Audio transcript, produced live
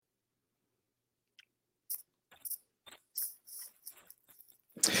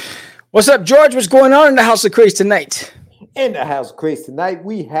What's up, George? What's going on in the House of Craze tonight? In the House of Craze tonight,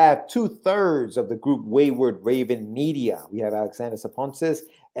 we have 2/3 of the group Wayward Raven Media. We have Alexander Saponsis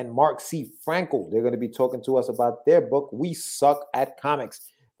and Mark C. Frankel. They're going to be talking to us about their book, We Suck at Comics,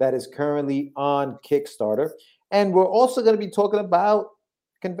 that is currently on Kickstarter. And we're also going to be talking about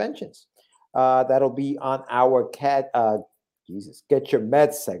conventions. That'll be on our Get Your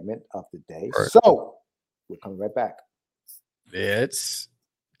Meds segment of the day. Right. So we're coming right back. Let's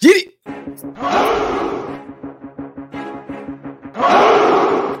get it.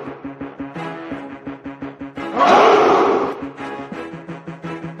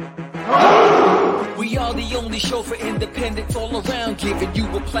 We are the only show for independents all around, giving you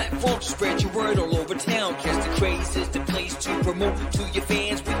a platform to spread your word all over town. Catch the Craze is the place to promote to your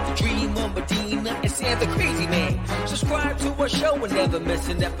fans with the dream of Medina and Sam the Crazy Man. Subscribe to our show and never miss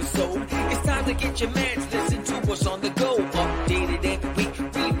an episode. It's time to get your meds, listen to us on the go. Updated every week,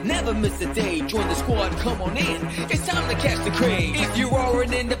 we never miss a day. Join the squad, come on in. It's time to catch the Craze. If you are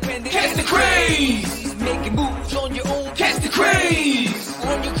an independent, catch the Craze. Making moves on your own, catch the Craze.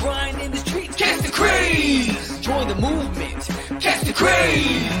 On your grind in the streets, catch the Craze. Join the movement, catch the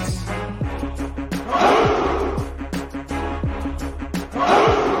Craze.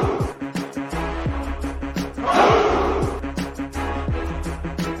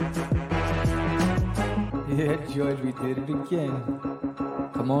 Yeah, George, we did it again.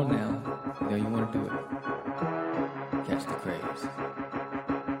 Come on now. You know you want to do it. Catch the Craze.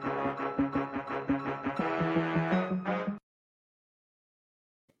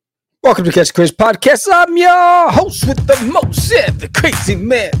 Welcome to Catch the Craze Podcast. I'm your host with the most, the Crazy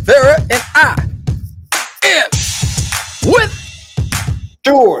Man Vera, and I am with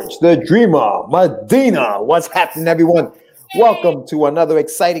George, the Dreamer, Medina. What's happening, everyone? Welcome to another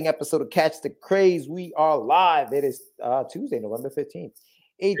exciting episode of Catch the Craze. We are live. It is Tuesday, November 15th.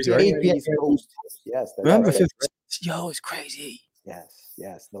 8 p.m. East Coast. Yes. November 15th. Yo, it's crazy.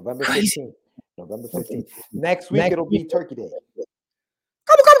 Yes. November 15th. November 15th. Next week, it'll be Turkey Day.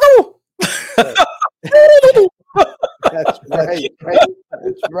 Come. That's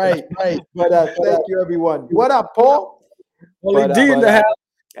right. But thank you, everyone. What up, Paul? Only D in the house.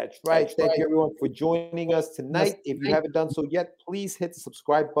 That's right. Thank you, everyone, for joining us tonight. If you haven't done so yet, please hit the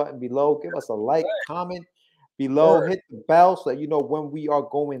subscribe button below. Give us a like, comment below. Hit the bell so that you know when we are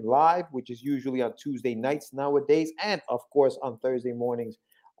going live, which is usually on Tuesday nights nowadays, and of course on Thursday mornings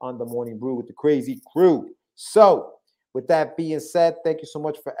on the Morning Brew with the Crazy Crew. So, with that being said, thank you so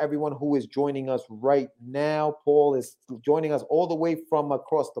much for everyone who is joining us right now. Paul is joining us all the way from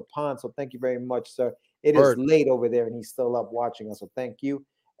across the pond, so thank you very much, sir. It is late over there, and he's still up watching us, so thank you.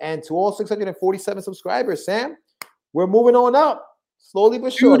 And to all 647 subscribers, Sam, we're moving on up, slowly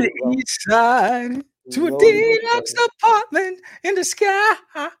but surely. To the east side, to a deluxe apartment in the sky.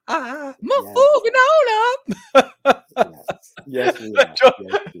 Moving on up. Yes, we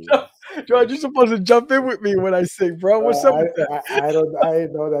are. George, you're supposed to jump in with me when I sing, bro. What's up with that? I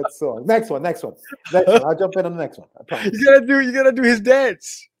didn't know that song. Next one. I'll jump in on the next one. I promise. You gotta do his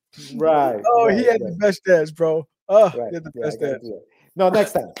dance. Right. Oh, he had the best dance, bro. Oh, he had the best dance. No,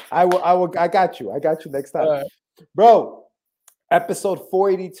 next time. I got you. I got you next time. Right. Bro, episode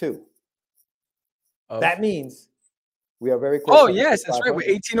 482. That means we are very close. Oh, yes, that's right. We're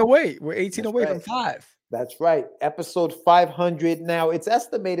 18 away. We're 18 away from 5. That's right. Episode 500. Now, it's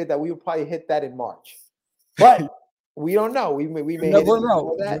estimated that we will probably hit that in March. But we don't know. We may never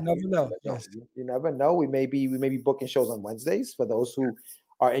know. You never know. Yes. You never know. We may be booking shows on Wednesdays for those who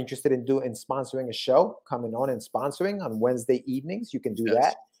are interested in sponsoring a show, coming on and sponsoring on Wednesday evenings. You can do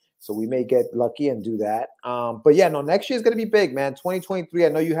that. So we may get lucky and do that. But yeah, no, next year is going to be big, man. 2023. I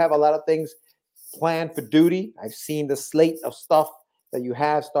know you have a lot of things planned for duty. I've seen the slate of stuff that you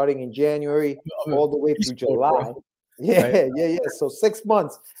have starting in January all the way through July. Yeah. So 6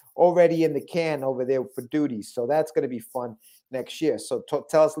 months already in the can over there for duty. So that's going to be fun next year. So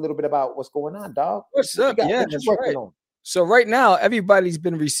tell us a little bit about what's going on, dog. What's up? Yeah, that's right. So right now, everybody's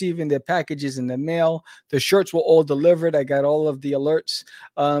been receiving their packages in the mail. The shirts were all delivered. I got all of the alerts,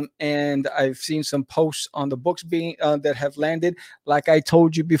 and I've seen some posts on the books being that have landed. Like I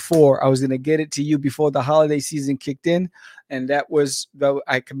told you before, I was going to get it to you before the holiday season kicked in, and that was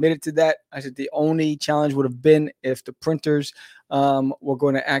I committed to that. I said the only challenge would have been if the printers were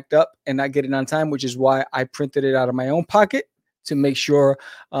going to act up and not get it on time, which is why I printed it out of my own pocket to make sure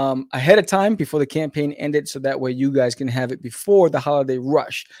ahead of time before the campaign ended, so that way you guys can have it before the holiday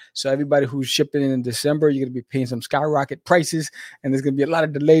rush. So everybody who's shipping in December, you're going to be paying some skyrocket prices, and there's going to be a lot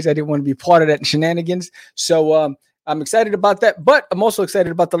of delays. I didn't want to be part of that shenanigans. So I'm excited about that, but I'm also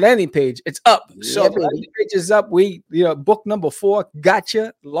excited about the landing page. It's up. So the landing page is up. Book number 4,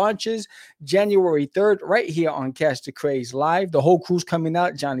 Gotcha, launches January 3rd, right here on Catch the Craze Live. The whole crew's coming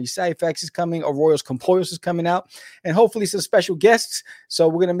out. Johnny Syfax is coming. Arroyo's Compoyos is coming out, and hopefully some special guests. So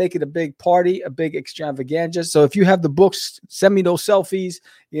we're gonna make it a big party, a big extravaganza. So if you have the books, send me those selfies.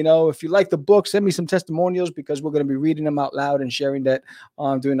 If you like the book, send me some testimonials, because we're gonna be reading them out loud and sharing that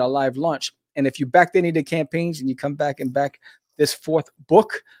during our live launch. And if you backed any of the campaigns and you come back and back this 4th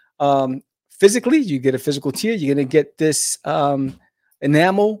book physically, you get a physical tier. You're going to get this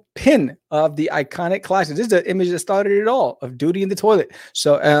enamel pin of the iconic classic. This is the image that started it all, of Duty in the toilet.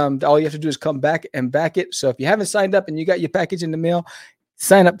 So all you have to do is come back and back it. So if you haven't signed up and you got your package in the mail,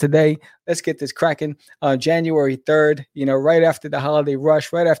 sign up today. Let's get this cracking. January 3rd, right after the holiday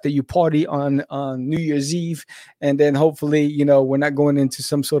rush, right after you party on New Year's Eve. And then hopefully, we're not going into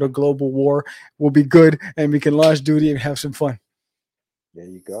some sort of global war. We'll be good and we can launch Duty and have some fun. There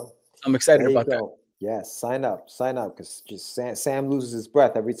you go. I'm excited about that. Yes, sign up, because just Sam loses his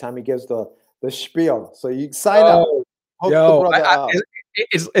breath every time he gives the spiel. So you sign up.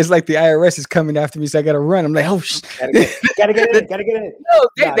 It's like the IRS is coming after me, so I gotta run. I'm like, oh, gotta get in.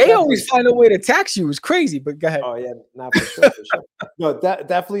 No, they always find a way to tax you. It's crazy, but go ahead. Oh yeah, not for sure. No,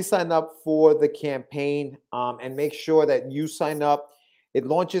 definitely sign up for the campaign, and make sure that you sign up. It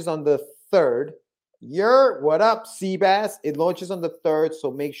launches on the 3rd. What up, Seabass? It launches on the 3rd,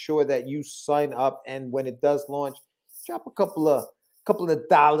 so make sure that you sign up. And when it does launch, drop a couple of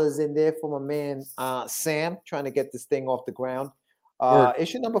dollars in there for my man Sam, trying to get this thing off the ground.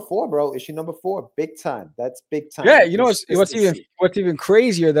 Issue number 4, bro. Issue number 4, big time. That's big time. Yeah, what's even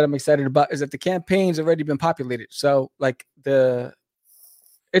crazier that I'm excited about is that the campaign's already been populated. So it's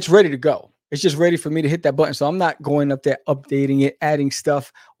ready to go. It's just ready for me to hit that button. So I'm not going up there updating it, adding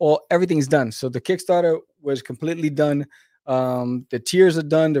stuff. Everything's done. So the Kickstarter was completely done. The tiers are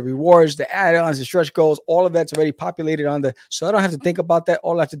done, the rewards, the add-ons, the stretch goals, all of that's already populated so I don't have to think about that.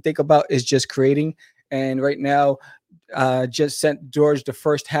 All I have to think about is just creating. And right now, just sent George the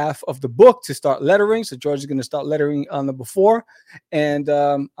first half of the book to start lettering. So George is going to start lettering on the before. And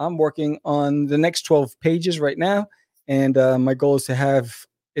I'm working on the next 12 pages right now. And my goal is to have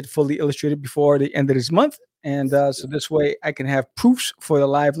it fully illustrated before the end of this month. And so this way I can have proofs for the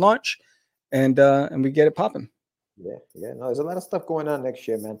live launch and we get it popping. Yeah. No, there's a lot of stuff going on next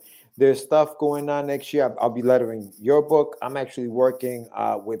year, man. There's stuff going on next year. I'll be lettering your book. I'm actually working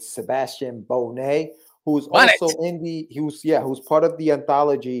with Sebastian Bonet, who's also who's part of the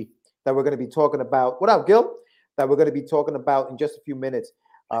anthology that we're going to be talking about. What up, Gil? That we're going to be talking about in just a few minutes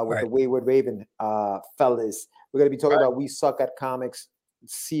with the Wayward Raven fellas. We're going to be talking about We Suck at Comics.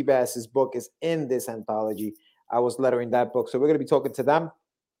 Seabass's book is in this anthology. I was lettering that book. So we're going to be talking to them.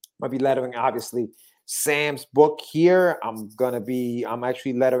 I'll be lettering, obviously, Sam's book here. I'm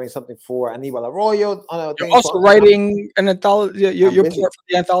actually lettering something for Aníbal Arroyo. You're also writing an anthology. You're part of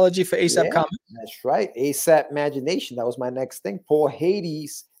the anthology for ASAP Comics. That's right. ASAP Imagination. That was my next thing. Paul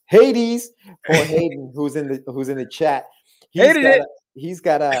Hades, Paul Hayden, who's in the chat. He's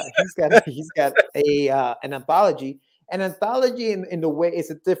got an anthology. An anthology in the way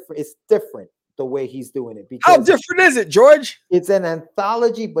it's different the way he's doing it. Because how different is it, George? It's an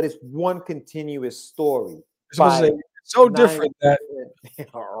anthology, but it's one continuous story. So different that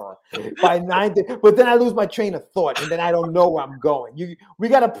by 9, but then I lose my train of thought and then I don't know where I'm going. We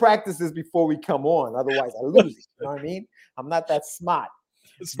got to practice this before we come on, otherwise I lose it. You know what I mean? I'm not that smart,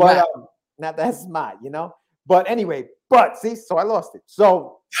 but not that smart, But anyway, so I lost it.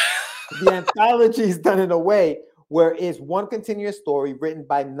 So the anthology is done in a way where it's one continuous story written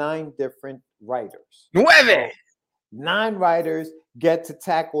by 9 different writers. 9. So 9 writers get to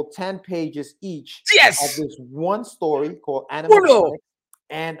tackle 10 pages each of this one story called Animatronics.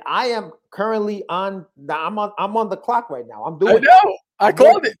 And I am currently I'm on the clock right now. I'm doing I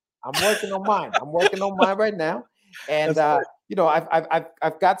called it. I'm working on mine. Right now. And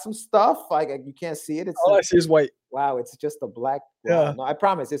I've got some stuff. Like you can't see it. All I see is white. Wow, it's just a black. Yeah. No, I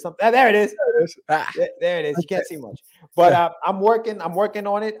promise. It's something. There it is. There it is. You can't see much. But I'm working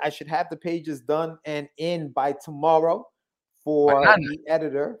on it. I should have the pages done and in by tomorrow for the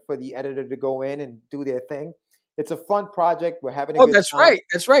editor to go in and do their thing. It's a fun project. We're having a good that's time. right.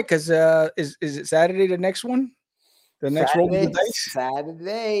 That's right. Because is it Saturday the next one? The next roll of the dice?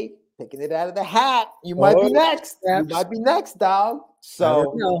 Saturday. Taking it out of the hat. You might be next. You might be next, dog.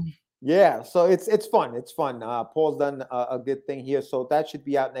 So yeah, so it's fun. It's fun. Paul's done a good thing here, so that should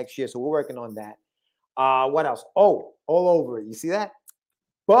be out next year. So we're working on that. What else? Oh, all over it. You see that?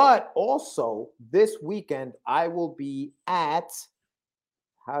 But also this weekend I will be at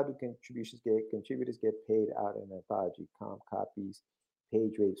How do contributors get paid out in anthology? Comp copies,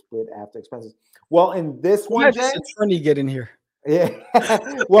 page rate split after expenses. Well, in this one, Jay, attorney get in here. Yeah.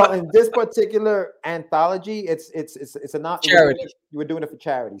 Well, in this particular anthology, it's a not charity. We're doing it for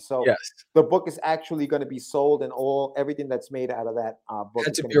charity. So yes, the book is actually going to be sold, and everything that's made out of that book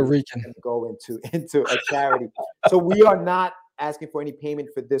is going to go into a charity. So we are not asking for any payment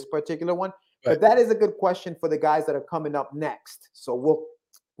for this particular one, but that is a good question for the guys that are coming up next. So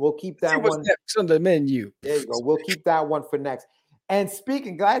we'll keep that one next on the menu. There you go. We'll keep that one for next. And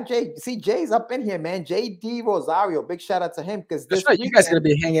speaking, glad Jay's up in here, man. JD Rosario, big shout out to him because this weekend, you guys are gonna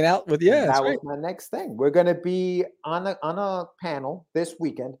be hanging out with That was my next thing. We're gonna be on a panel this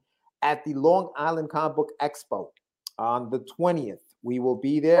weekend at the Long Island Comic Book Expo on the 20th. We will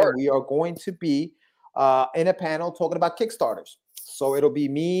be there. Sure. We are going to be in a panel talking about Kickstarters. So it'll be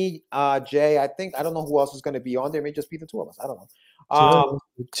me, Jay. I don't know who else is going to be on there. It may just be the two of us. I don't know.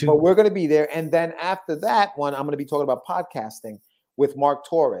 But we're going to be there. And then after that one, I'm going to be talking about podcasting with Mark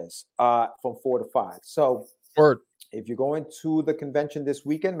Torres from 4 to 5. So if you're going to the convention this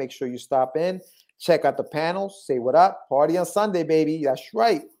weekend, make sure you stop in, check out the panels, say what up, party on Sunday, baby. That's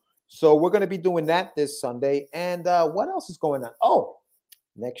right. So we're going to be doing that this Sunday. And what else is going on? Oh,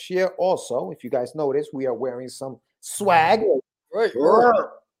 next year also, if you guys notice, we are wearing some swag. Right. Oh,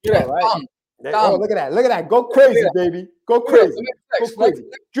 look at that. Look at that. Go crazy, baby. Go crazy. Go crazy.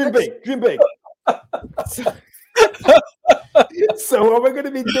 Dream big. Dream big. So what we're going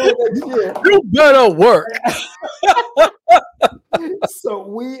to be doing next year. You better work. So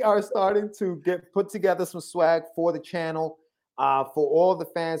we are starting to put together some swag for the channel. For all the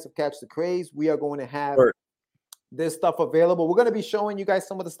fans of Catch the Craze, we are going to have this stuff available. We're going to be showing you guys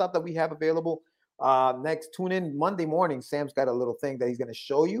some of the stuff that we have available. Tune in Monday morning. Sam's got a little thing that he's going to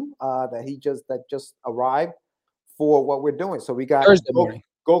show you that just arrived for what we're doing. So we got Thursday morning.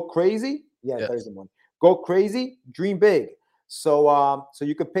 Go crazy. Yeah, Thursday morning. Go crazy, dream big. So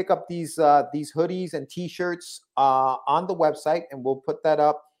you can pick up these hoodies and t-shirts on the website, and we'll put that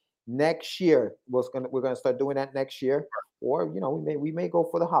up next year. We're gonna start doing that next year, or we may go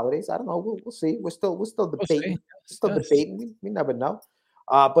for the holidays. I don't know. We'll see. We're still debating. Debating. We never know.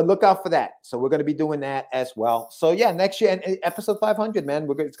 But look out for that. So we're going to be doing that as well. So yeah, next year, and episode 500, man,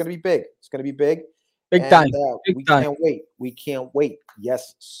 it's going to be big. It's going to be big. Big time. Can't wait. We can't wait.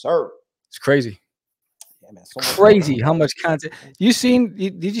 Yes, sir. It's crazy. Yeah, man. So crazy how much content. Did you see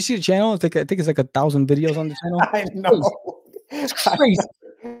the channel? I think it's like 1,000 videos on the channel. I know. It's crazy.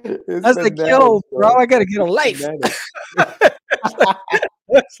 That's like, yo, bro, I got to get a life.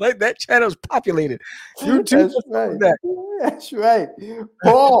 It's like that channel's populated. YouTube. That's right.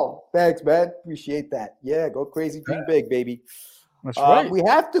 Paul, thanks, man. Appreciate that. Yeah, go crazy, dream big, baby. That's right. We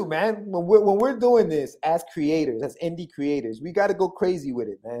have to, man. When we're doing this as creators, as indie creators, we got to go crazy with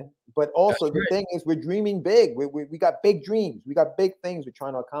it, man. But also the thing is, we're dreaming big. We got big dreams. We got big things we're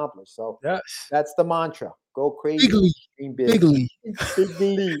trying to accomplish. So that's the mantra. Go crazy, dream big. Bigly.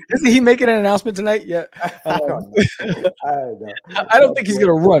 Isn't he making an announcement tonight yet? I don't know. I don't think he's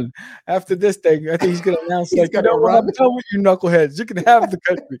gonna run after this thing. I think he's gonna announce I'm done with you knuckleheads. You can have the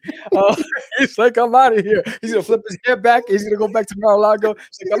country. He's like, I'm out of here. He's gonna flip his hair back. He's gonna go back to Mar-a-Lago.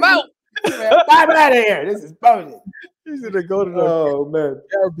 He's like, I'm out. I'm out of here. This is bullshit. He's gonna go to the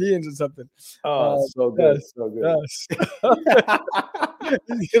Caribbean or something. Oh, so good, so good. Yes.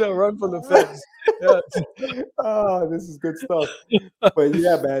 He's gonna run for the fence. Yes. Oh, this is good stuff. But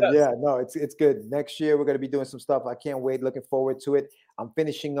yeah, man, no, it's good. Next year we're gonna be doing some stuff. I can't wait. Looking forward to it. I'm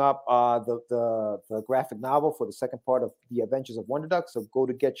finishing up the graphic novel for the second part of The Adventures of Wonder Duck. So go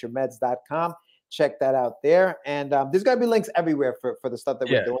to getyourmeds.com. Check that out there. And there's going to be links everywhere for the stuff that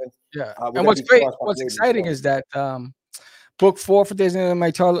we're doing. Yeah. And what's exciting is that book 4 for Days in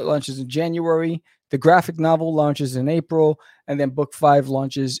My Toilet launches in January. The graphic novel launches in April. And then book 5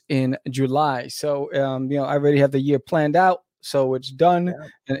 launches in July. So, I already have the year planned out. So it's done.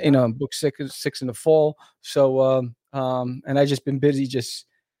 Yeah. And, book 6 in the fall. So, and I just been busy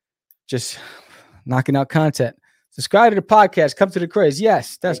just knocking out content. Subscribe to the podcast. Come to the Craze.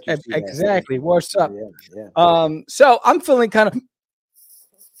 Yes, that's exactly. What's up? Yeah. So I'm feeling kind of.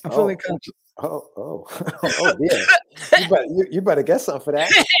 Oh, yeah. You better get something for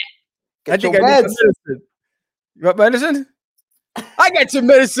that. I think I need some medicine. You want medicine? I got your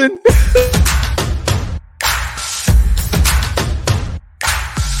medicine.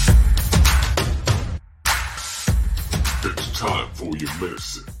 It's time for your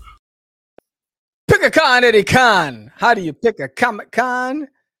medicine. Pick a con, Eddie Con. How do you pick a Comic Con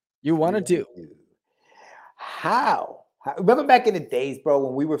you want to do? How? Remember back in the days, bro,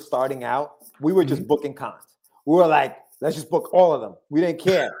 when we were starting out, we were just booking cons. We were like, Let's just book all of them. We didn't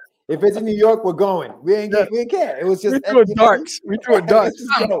care. If it's in New York, we're going. We didn't care. It was just we threw it darks. We threw it darks.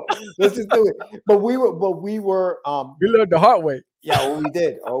 Let's just do it. But we were we learned the hard way. Yeah, we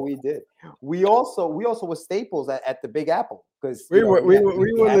did. We did. We also were staples at the Big Apple because we were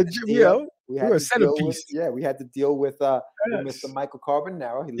legit. We were a centerpiece. We had to deal with Mr. Michael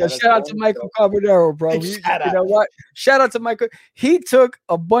Carbonaro. Shout out to Michael Carbonaro, bro. You know what? Shout out to Michael. He took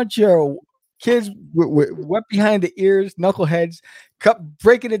a bunch of kids wet behind the ears, knuckleheads,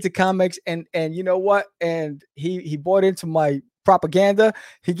 breaking into comics, and you know what? And he bought into my propaganda.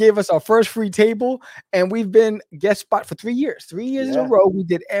 He gave us our first free table, and we've been guest spot for 3 years. 3 years in a row. We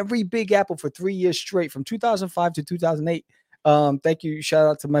did every Big Apple for 3 years straight, from 2005 to 2008. Thank you. Shout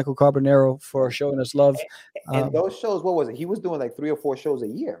out to Michael Carbonaro for showing us love. And those shows, what was it? He was doing like 3 or 4 shows a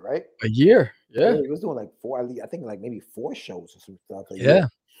year, right? A year, yeah. He was doing like 4. I think like maybe 4 shows or some stuff. Yeah.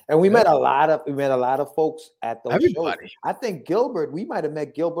 And we met a lot of folks at those shows. I think we might have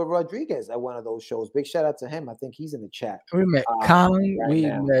met Gilbert Rodriguez at one of those shows. Big shout out to him. I think he's in the chat. We met Con,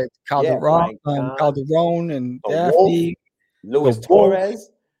 met Calderon, Calderon and Daphne, Luis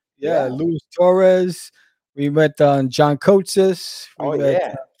Torres. Yeah, Luis Torres. We met John Coates. So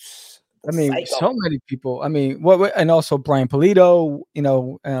many people. I mean, and also Brian Polito. You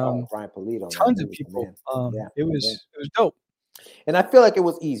know, Brian Polito. Tons of people. It was dope. And I feel like it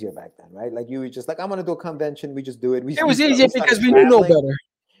was easier back then, right? Like you were just like, I'm gonna do a convention. We just do it. It was easier because we knew no better.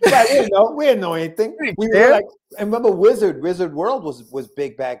 Right, we didn't know anything. We were like, and remember Wizard World was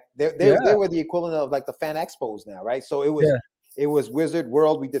big back. They were the equivalent of like the fan expos now, right? So it was Wizard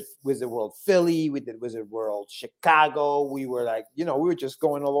World. We did Wizard World Philly. We did Wizard World Chicago. We were like, we were just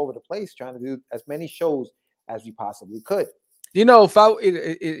going all over the place trying to do as many shows as we possibly could. You know,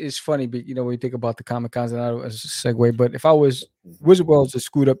 it's funny, but when you think about the Comic Cons, and I was a segue, but if I was Wizard World just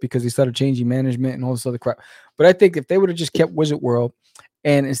screwed up because they started changing management and all this other crap. But I think if they would have just kept Wizard World,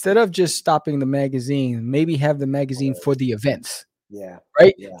 and instead of just stopping the magazine, maybe have the magazine for the events. Yeah.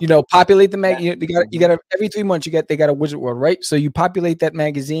 Right. Yeah. Populate the magazine. You got to every 3 months they got a Wizard World, right? So you populate that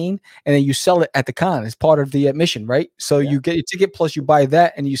magazine and then you sell it at the con as part of the admission, right? So you get your ticket plus you buy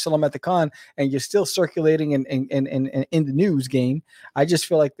that and you sell them at the con and you're still circulating and in the news game. I just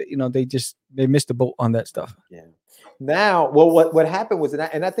feel like that, they missed the boat on that stuff. Yeah. Now, what happened was,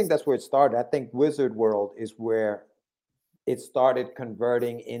 and I think that's where it started. I think Wizard World is where it started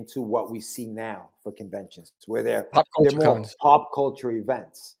converting into what we see now for conventions, where they're more pop culture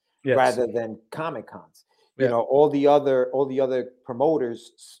events rather than Comic Cons. All the other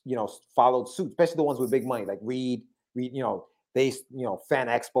promoters, followed suit, especially the ones with big money, like Reed, they, Fan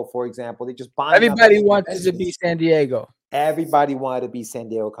Expo, for example. They just buy. Everybody wanted to be San Diego. Everybody wanted to be San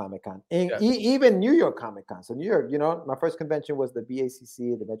Diego Comic Con, and even New York Comic Con. So New York, my first convention was the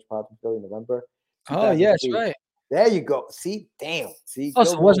BACC, the Metropolitan Philly, in November. Oh yes, right. There you go. See, damn. See. Oh,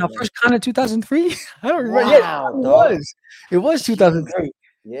 so was our first con in 2003? I don't remember. Wow, it was 2003.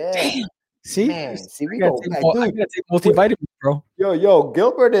 Yeah. Damn. See, man. See, we go back. I gotta take multivitamins, bro. Yo,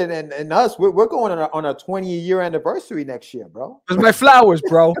 Gilbert and us, we're going on a 20-year anniversary next year, bro. Where's my flowers,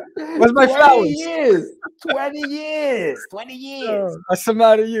 bro? Where's my flowers? 20 years. That's some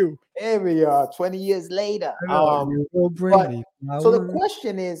out of you. Here we are, 20 years later. So the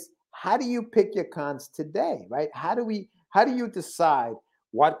question is, how do you pick your cons today, right? How do you decide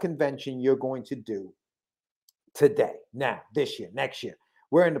what convention you're going to do today, now, this year, next year?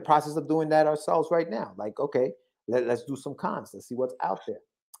 We're in the process of doing that ourselves right now. Like, okay, let's do some cons. Let's see what's out there.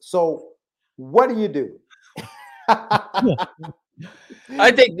 So what do you do? I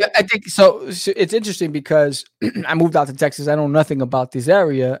think so. It's interesting because I moved out to Texas. I know nothing about this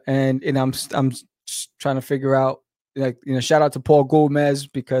area, and I'm trying to figure out. Shout out to Paul Gomez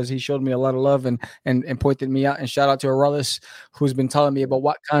because he showed me a lot of love and pointed me out. And shout out to Aurelius, who's been telling me about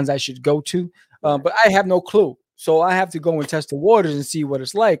what cons I should go to. But I have no clue. So I have to go and test the waters and see what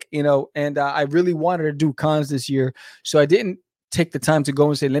it's like, and I really wanted to do cons this year. So I didn't take the time to go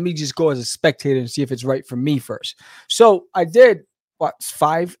and say, let me just go as a spectator and see if it's right for me first. So I did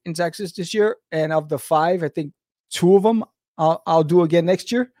 5 in Texas this year. And of the 5, I think 2 of them I'll do again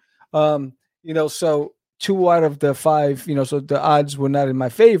next year. So 2 out of the 5, so the odds were not in my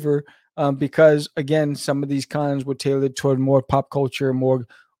favor because again, some of these cons were tailored toward more pop culture, more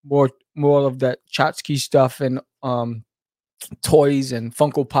of that Chotsky stuff and toys and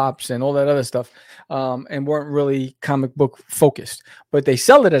Funko Pops and all that other stuff, and weren't really comic book focused. But they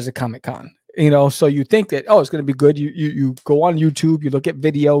sell it as a Comic Con, so you think that it's going to be good. You go on YouTube, you look at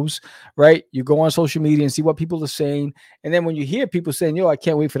videos, right? You go on social media and see what people are saying, and then when you hear people saying, "Yo, I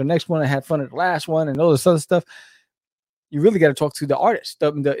can't wait for the next one. I had fun at the last one," and all this other stuff, you really got to talk to the artists,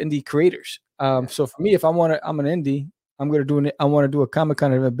 the indie creators. So for me, if I'm an indie, I want to do a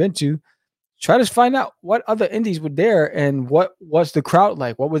Comic-Con I've never been to. Try to find out what other indies were there and what was the crowd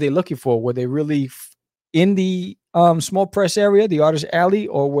like. What were they looking for? Were they really in the small press area, the artist alley,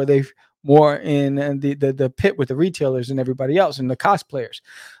 or were they more in the pit with the retailers and everybody else and the cosplayers?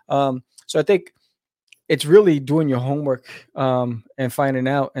 So I think it's really doing your homework and finding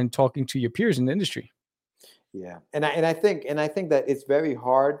out and talking to your peers in the industry. Yeah, and I think that it's very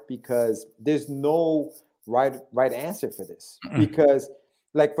hard because there's no right answer for this. Because,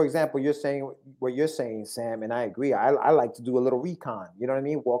 like, for example, you're saying what you're saying, Sam, and I agree. I like to do a little recon. You know what I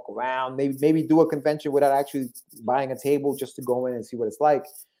mean? Walk around, maybe do a convention without actually buying a table, just to go in and see what it's like.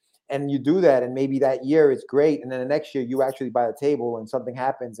 And you do that, and maybe that year it's great, and then the next year you actually buy a table and something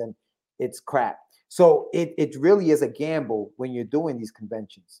happens and it's crap. So it really is a gamble when you're doing these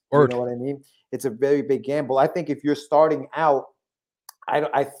conventions. You know what I mean? It's a very big gamble. I think if you're starting out,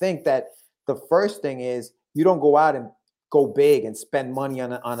 I think that the first thing is you don't go out and go big and spend money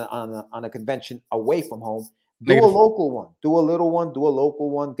on a convention away from home. Do a local one. Do a little one. Do a local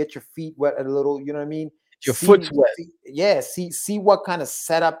one. Get your feet wet a little. You know what I mean? Your foot's wet. See what kind of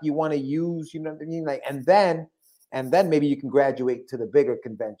setup you want to use. You know what I mean? Like, and then maybe you can graduate to the bigger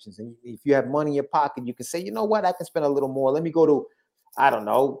conventions. And if you have money in your pocket, you can say, you know what, I can spend a little more. Let me go to, I don't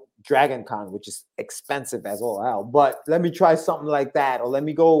know, Dragon Con, which is expensive as all hell. But let me try something like that. Or let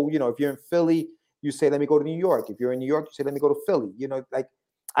me go, you know, if you're in Philly, you say, let me go to New York. If you're in New York, you say, let me go to Philly. You know, like,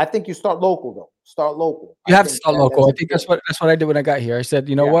 I think you start local, though. Start local. You have to start local. I think that's what I did when I got here. I said,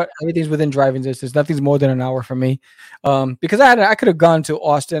 you know what? Everything's within driving distance. Nothing's more than an hour for me. Because I could have gone to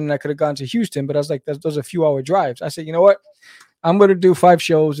Austin and I could have gone to Houston, but I was like, those are a few hour drives. I said, you know what? I'm going to do 5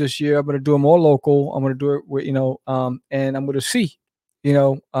 shows this year. I'm going to do them all local. I'm going to do it with, and I'm going to see,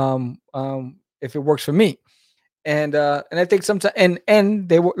 if it works for me. And I think sometimes, and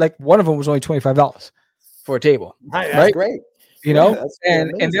they were like, one of them was only $25 for a table. That's right? Great. And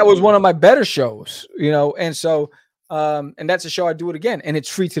that was one of my better shows, and so, and that's a show I do it again, and it's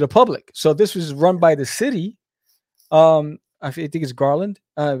free to the public. So this was run by the city. I think it's Garland.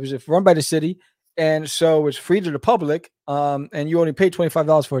 It was run by the city. And so it's free to the public. And you only pay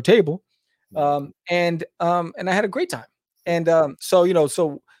 $25 for a table. And I had a great time. And, I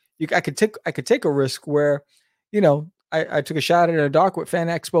could take a risk where, I took a shot at a dark with Fan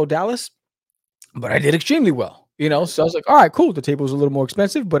Expo Dallas, but I did extremely well. So I was like, all right, cool. The table was a little more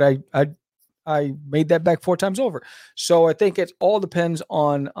expensive, but I made that back 4 times over. So I think it all depends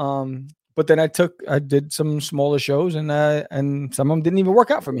on, but then I did some smaller shows and some of them didn't even work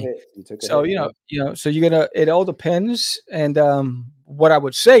out for me. So, it all depends. And, what I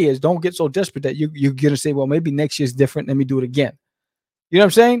would say is don't get so desperate that you're going to say, well, maybe next year's different. Let me do it again. You know what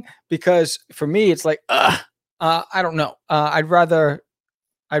I'm saying? Because for me, it's like, I don't know. I'd rather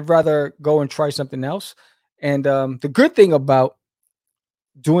go and try something else. And the good thing about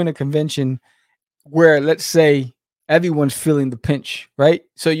doing a convention where, let's say, everyone's feeling the pinch, right?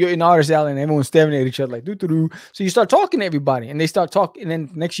 So you're in Artist Alley and everyone's staring at each other like, doo-doo-doo. So you start talking to everybody and they start talking. And then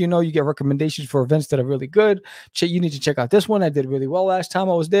next you know, you get recommendations for events that are really good. You need to check out this one. I did really well last time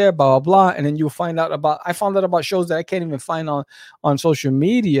I was there, blah, blah, blah. And then you'll find out I found out about shows that I can't even find on social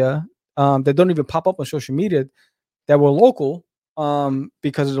media, that don't even pop up on social media, that were local.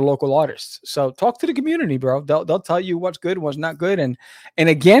 Because of the local artists. So talk to the community, bro. They'll tell you what's good and what's not good. And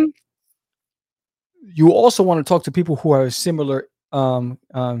again, you also want to talk to people who are similar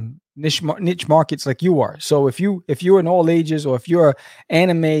niche markets like you are. So if you're in all ages, or if you're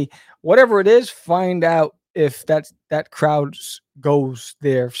anime, whatever it is, find out if that crowd goes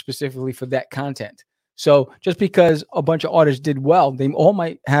there specifically for that content. So just because a bunch of artists did well, they all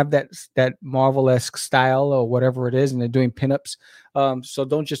might have that Marvel-esque style or whatever it is, and they're doing pinups. So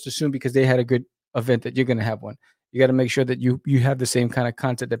don't just assume because they had a good event that you're going to have one. You got to make sure that you have the same kind of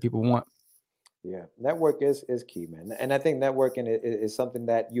content that people want. Yeah, network is key, man. And I think networking is something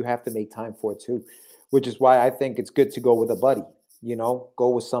that you have to make time for too, which is why I think it's good to go with a buddy. Go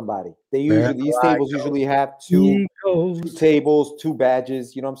with somebody. These tables usually have two tables, 2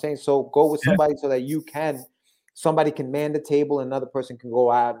 badges. You know what I'm saying? So go with somebody so that somebody can man the table, and another person can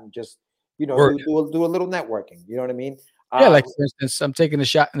go out and just, do a little networking. You know what I mean? Like for instance, I'm taking a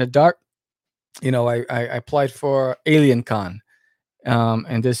shot in the dark. I applied for Alien Con,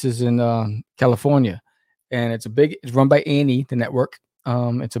 and this is in California, and it's run by Annie, the network.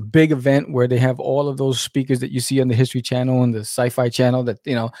 It's a big event where they have all of those speakers that you see on the History Channel and the Sci-Fi Channel that,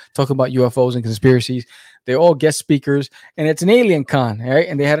 talk about UFOs and conspiracies. They're all guest speakers, and it's an Alien Con, right?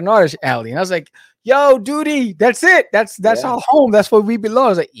 And they had an Artist Alley. And I was like, yo, duty, that's it. That's Yeah. our home. That's where we belong. I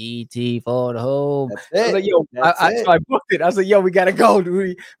was like, ET for the home. That's I was it. like, yo, so I booked it. I was like, yo, we gotta go,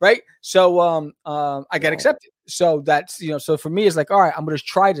 duty. Right. So I got accepted. So that's, so for me, it's like, all right, I'm gonna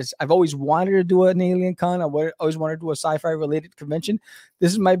try this. I've always wanted to do an alien con. I always wanted to do a sci-fi related convention.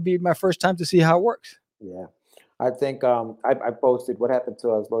 This might be my first time to see how it works. Yeah. I think I posted what happened to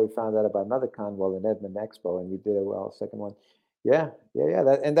us where we found out about another con, in Edmond Expo, and we did it well, second one. Yeah.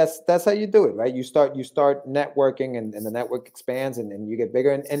 That's how you do it, right? You start networking, and the network expands, and you get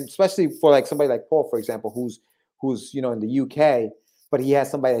bigger, and especially for like somebody like Paul, for example, who's in the UK, but he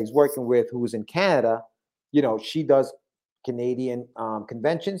has somebody that he's working with who's in Canada. She does Canadian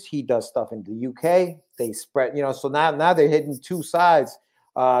conventions. He does stuff in the UK. They spread, so now they're hitting two sides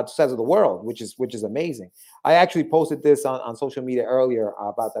of the world, which is amazing. I actually posted this on social media earlier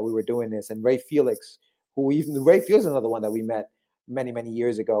about that we were doing this, and Ray Felix is another one that we met many, many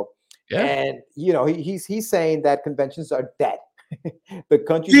years ago. Yeah. And he's saying that conventions are dead. The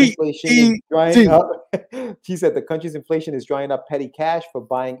country's inflation is drying up. He said the country's inflation is drying up petty cash for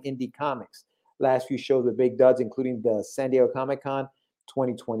buying indie comics. Last few shows were big duds, including the San Diego Comic-Con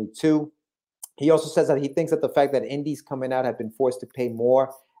 2022. He also says that he thinks that the fact that indies coming out have been forced to pay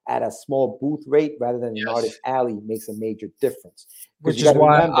more at a small booth rate rather than an artist alley makes a major difference. Which is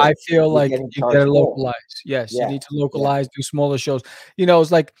why I feel like you gotta localize. Yes, you need to localize, do smaller shows.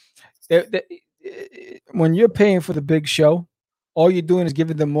 It's like when you're paying for the big show, all you're doing is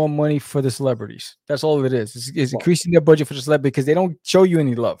giving them more money for the celebrities. That's all it is. It's increasing their budget for the celebrity because they don't show you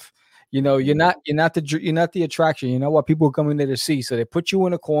any love. You're not the attraction. You know what people are coming there to see. So they put you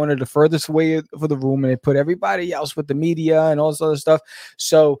in a corner, the furthest away for the room, and they put everybody else with the media and all this other stuff.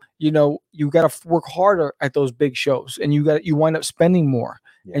 So you got to work harder at those big shows, and you wind up spending more,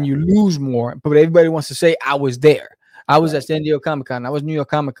 and you lose more. But everybody wants to say, "I was there. I was at San Diego Comic-Con. I was New York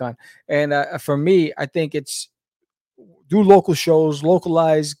Comic-Con." And for me, I think it's do local shows,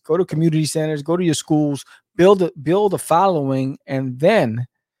 localize, go to community centers, go to your schools, build a following, and then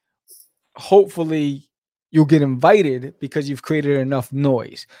hopefully you'll get invited because you've created enough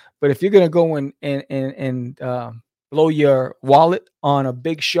noise. But if you're going to go and blow your wallet on a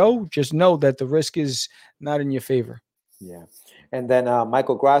big show, just know that the risk is not in your favor. Yeah. And then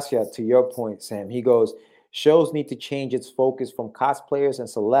Michael Gracia, to your point, Sam, he goes, shows need to change its focus from cosplayers and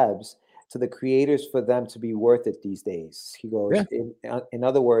celebs to the creators for them to be worth it these days. He goes, in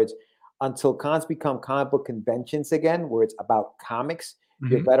other words, until cons become comic book conventions again, where it's about comics,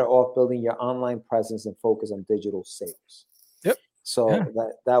 you're better off building your online presence and focus on digital sales. Yep. So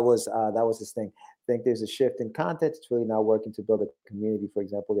that was his thing. I think there's a shift in content. It's really now working to build a community. For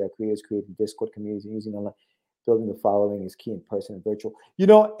example, there are creators creating Discord communities and using online. Building the following is key in person and virtual.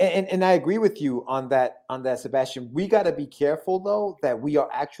 And I agree with you on that, Sebastian. We got to be careful though that we are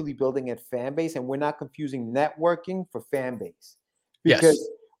actually building a fan base, and we're not confusing networking for fan base. Because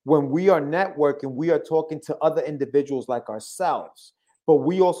when we are networking, we are talking to other individuals like ourselves. But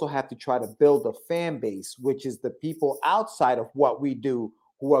we also have to try to build a fan base, which is the people outside of what we do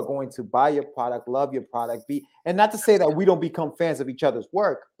who are going to buy your product, love your product, and not to say that we don't become fans of each other's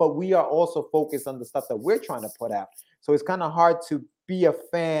work, but we are also focused on the stuff that we're trying to put out. So it's kind of hard to be a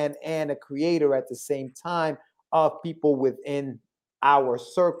fan and a creator at the same time of people within our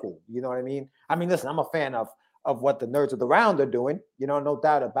circle. You know what I mean? I mean, listen, I'm a fan of what the Nerds of the Round are doing, no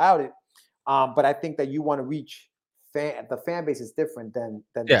doubt about it. But I think that you want to reach the fan base is different than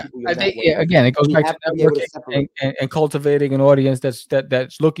the people I think again it goes back to networking and cultivating an audience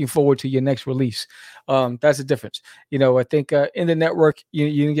that's looking forward to your next release. That's the difference. I think in the network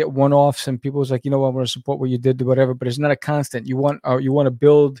you can get one-offs and people's like, I want to support what you did, whatever, but it's not a constant. You want to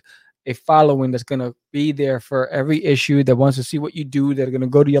build a following that's going to be there for every issue, that wants to see what you do, that are going to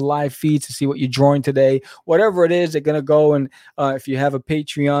go to your live feeds to see what you're drawing today, whatever it is. They're going to go, and if you have a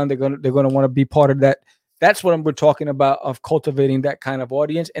Patreon, they're going to want to be part of that. That's what we're talking about, of cultivating that kind of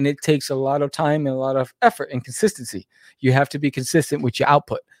audience. And it takes a lot of time and a lot of effort and consistency. You have to be consistent with your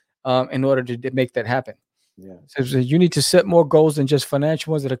output in order to make that happen. Yeah. So you need to set more goals than just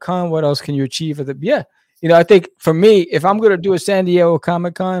financial ones at a con. What else can you achieve? I think for me, if I'm going to do a San Diego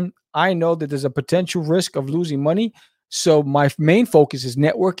Comic-Con, I know that there's a potential risk of losing money. So my main focus is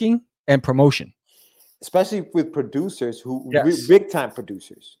networking and promotion. Especially with producers who big time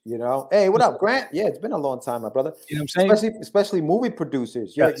producers, Hey, what up, Grant? Yeah, it's been a long time, my brother. You know what I'm saying? Especially movie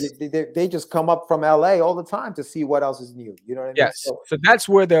producers. Yes. They just come up from LA all the time to see what else is new. You know what I mean? Yes. So that's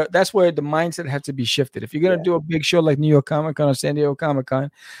where the mindset has to be shifted. If you're gonna do a big show like New York Comic-Con or San Diego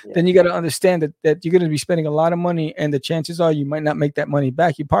Comic-Con, then you got to understand that you're gonna be spending a lot of money, and the chances are you might not make that money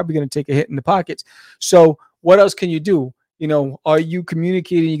back. You're probably gonna take a hit in the pockets. So what else can you do? You know, are you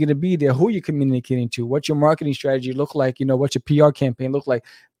communicating? You're going to be there. Who are you communicating to? What's your marketing strategy look like? You know, what's your PR campaign look like?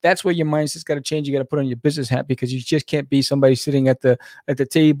 That's where your mindset's got to change. You got to put on your business hat, because you just can't be somebody sitting at the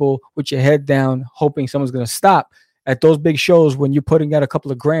table with your head down, hoping someone's going to stop. At those big shows, when you're putting out a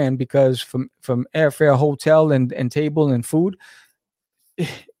couple of grand, because from airfare, hotel, and table and food,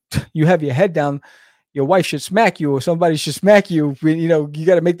 you have your head down. Your wife should smack you, or somebody should smack you. You know, you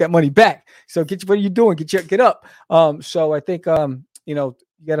got to make that money back. So what are you doing? Get up. So I think, you know,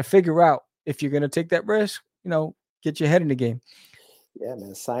 you got to figure out if you're going to take that risk, you know, get your head in the game. Yeah,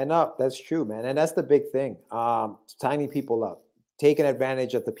 man, sign up. That's true, man. And that's the big thing. Signing people up, taking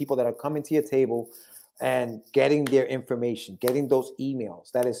advantage of the people that are coming to your table and getting their information, getting those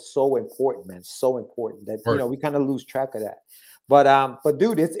emails. That is so important, man. So important that, you know, we kind of lose track of that. But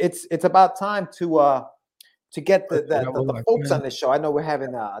dude, it's about time to get the folks on the show. I know we're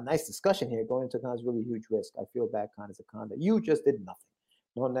having a nice discussion here. Going into Khan's really huge risk. I feel bad, Khan, as a Khan. You just did nothing.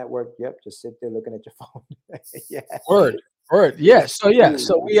 No network. Yep. Just sit there looking at your phone. Yeah. Word. Yeah. So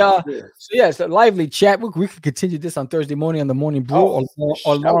it's a lively chat. We could continue this on Thursday morning on the Morning Brew,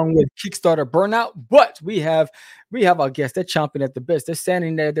 along with Kickstarter Burnout. But we have our guests. They're chomping at the bit. They're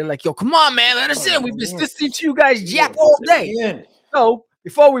standing there. They're like, "Yo, come on, man, let us in. We've been listening to you guys yap all day." So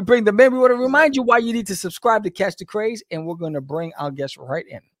before we bring them in, we want to remind you why you need to subscribe to Catch the Craze, and we're going to bring our guests right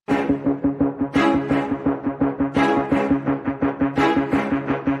in.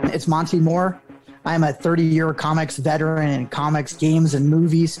 It's Monty Moore. I'm a 30-year comics veteran in comics, games, and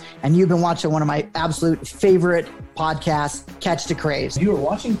movies, and you've been watching one of my absolute favorite podcasts, Catch the Craze. You are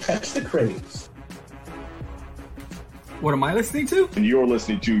watching Catch the Craze. What am I listening to? And you're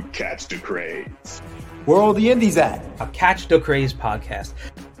listening to Catch the Craze. Where are all the indies at? A Catch the Craze podcast.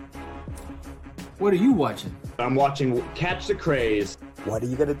 What are you watching? I'm watching Catch the Craze. What are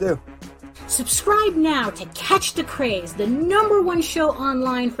you going to do? Subscribe now to Catch the Craze, the #1 show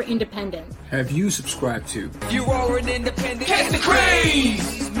online for independent. Have you subscribed to? You are an independent. Catch the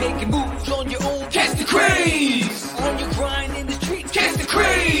craze. Making moves on your own. Catch the craze. On your grind in the streets. Catch the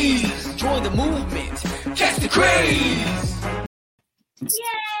craze. Join the movement. Catch the craze.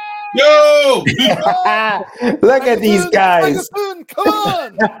 Yo! Look at these guys. Come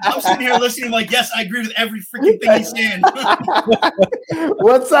on! I'm sitting here listening like, yes, I agree with every freaking thing he's saying.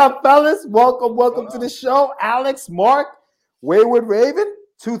 What's up, fellas? Welcome to the show. Alex, Mark, Wayward Raven,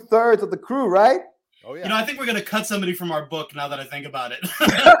 2/3 of the crew, right? Oh, yeah. You know, I think we're going to cut somebody from our book now that I think about it.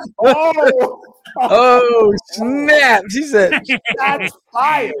 Oh, snap. She said, that's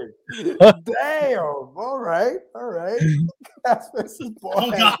fired. Damn. All right. This is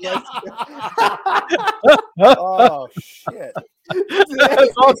oh, God. Oh, shit.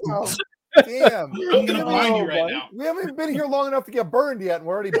 That's awesome. Damn. I'm going to blind you right now. We haven't been here long enough to get burned yet, and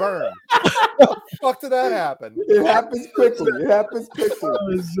we're already burned. How the fuck did that happen? It happens quickly.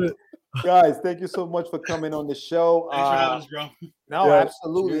 Guys, thank you so much for coming on the show. Thanks for having us, bro. No, yeah,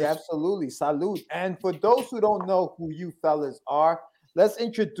 absolutely. Salute. And for those who don't know who you fellas are, let's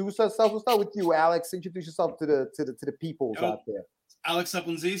introduce ourselves. We'll start with you, Alex. Introduce yourself to the peoples out there. Alex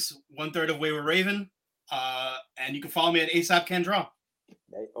Sepulzis, 1/3 of Wayward Raven. And you can follow me at ASAP Can Draw.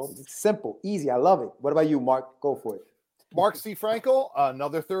 It's simple, easy. I love it. What about you, Mark? Go for it. Mark C. Frankel,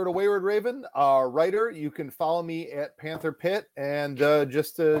 another 1/3 of Wayward Raven, writer. You can follow me at Panther Pit, and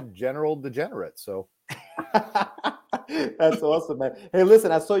just a general degenerate. So that's awesome, man. Hey,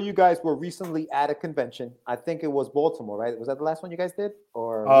 listen, I saw you guys were recently at a convention. I think it was Baltimore, right? Was that the last one you guys did?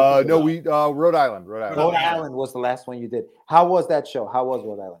 Or no, we Rhode Island. Rhode Island was the last one you did. How was that show? How was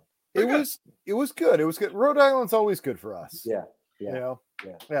Rhode Island? It was good. It was good. Rhode Island's always good for us. Yeah. You know?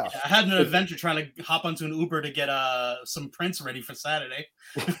 Yeah. I had an adventure trying to hop onto an Uber to get some prints ready for Saturday.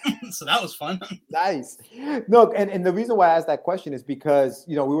 So that was fun. Nice. No, and the reason why I asked that question is because,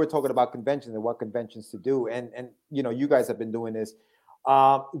 you know, we were talking about conventions and what conventions to do. And you know, you guys have been doing this.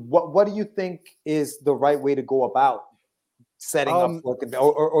 What do you think is the right way to go about setting up for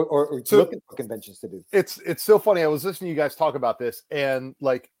looking for conventions to do? It's so funny. I was listening to you guys talk about this, and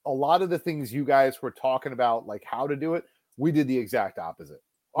like a lot of the things you guys were talking about, like how to do it, we did the exact opposite.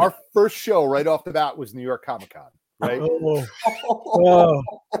 Our first show right off the bat was New York Comic Con, right?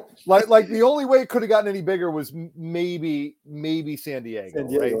 Like the only way it could have gotten any bigger was maybe San Diego,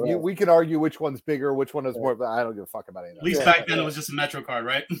 right? Right. We can argue which one's bigger, which one is more, but I don't give a fuck about any of that. At least back then it was just a Metro card,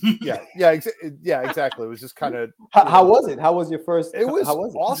 right? yeah, exactly. It was just kind of. How was it? How was your first? It was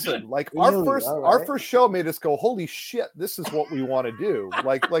awesome. Like our first show made us go, holy shit, this is what we want to do.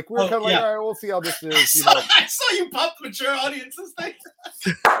 Like we're kind of like, all right, we'll see how this is. I saw you pop the mature audiences thing.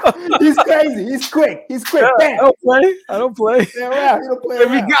 He's crazy. He's quick. He's quick. I don't play. Yeah, right. He don't play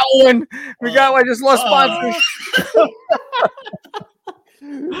We got one. We got one. I just lost sponsors.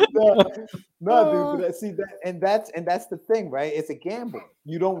 No, dude. But see that, and that's the thing, right? It's a gamble.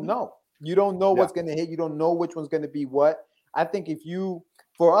 You don't know. You don't know what's going to hit. You don't know which one's going to be what. I think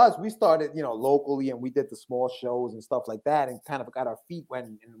for us, we started, locally, and we did the small shows and stuff like that, and kind of got our feet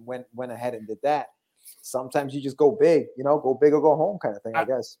went ahead and did that. Sometimes you just go big, go big or go home kind of thing, I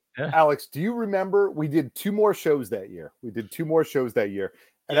guess. Alex, do you remember we did 2 more shows that year?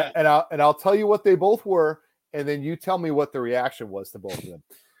 And I'll tell you what they both were, and then you tell me what the reaction was to both of them.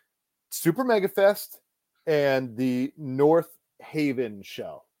 Super Mega Fest and the North Haven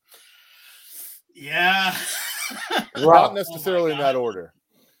show. Yeah. Not necessarily in that order.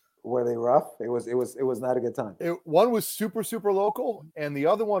 Were they rough? It was not a good time. One was super, super local, and the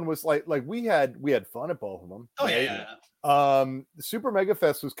other one was like we had fun at both of them. Oh right? yeah. The Super Mega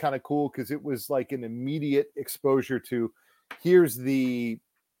Fest was kind of cool because it was like an immediate exposure to here's the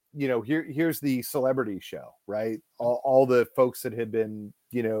celebrity show, right? All the folks that had been,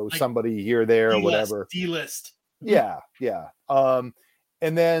 like somebody here, there, or whatever. D-list. Yeah.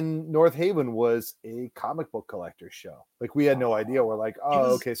 And then North Haven was a comic book collector's show. Like we had no idea. We're like,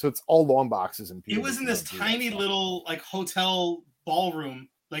 okay, so it's all long boxes and it was in this tiny little like hotel ballroom,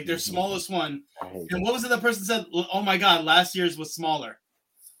 like their smallest one. And what was it that person said? Oh my God, last year's was smaller.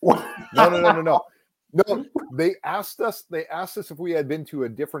 No. They asked us if we had been to a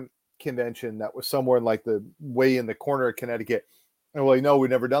different convention that was somewhere in like the way in the corner of Connecticut. And we're like, no,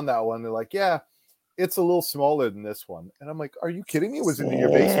 we've never done that one. They're like, yeah. It's a little smaller than this one. And I'm like, are you kidding me? Was it in your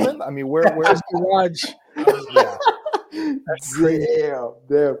basement? I mean, where's the garage? That's great.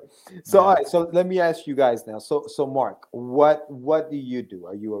 Damn. So, all right. So let me ask you guys now. So Mark, what do you do?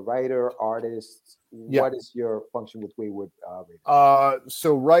 Are you a writer, artist? Yeah. What is your function with Wayward?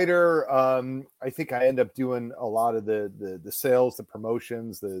 So writer, I think I end up doing a lot of the sales, the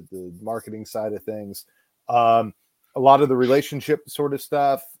promotions, the marketing side of things. A lot of the relationship sort of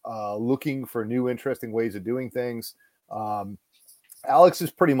stuff, looking for new, interesting ways of doing things. Alex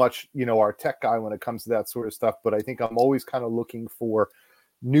is pretty much, our tech guy when it comes to that sort of stuff. But I think I'm always kind of looking for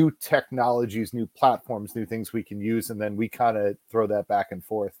new technologies, new platforms, new things we can use. And then we kind of throw that back and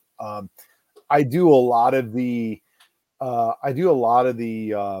forth. I do a lot of the,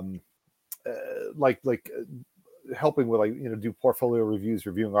 helping with do portfolio reviews,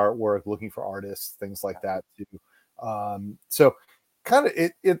 reviewing artwork, looking for artists, things like that too. So kind of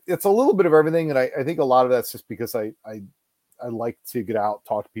it's a little bit of everything. And I think a lot of that's just because I like to get out,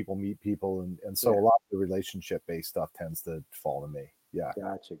 talk to people, meet people. And so a lot of the relationship based stuff tends to fall to me. Yeah.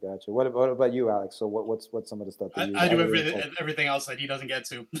 Gotcha. What about you, Alex? So what's some of the stuff that I do everything else that he doesn't get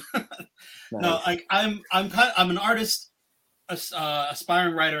to. Nice. No, like I'm an artist,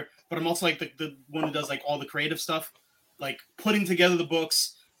 aspiring writer, but I'm also like the one who does like all the creative stuff, like putting together the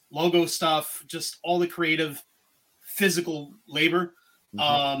books, logo stuff, just all the creative physical labor.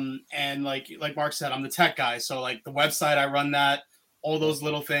 And like Mark said, I'm the tech guy. So like the website, I run that, all those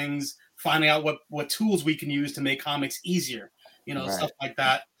little things, finding out what tools we can use to make comics easier, stuff like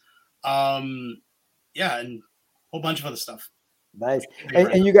that. And a whole bunch of other stuff. Nice.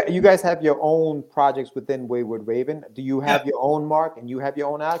 And you guys have your own projects within Wayward Raven. Do you have your own Mark and you have your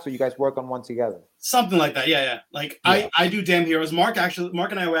own Alex, or you guys work on one together? Something like that. Yeah. Like I do Damn Heroes. Mark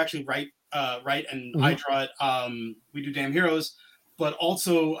and I will actually write and I draw it. We do Damn Heroes, but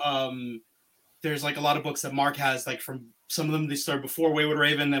also there's like a lot of books that Mark has, like from some of them they started before Wayward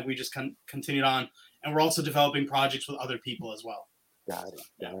Raven that we just continued on, and we're also developing projects with other people as well. Got it.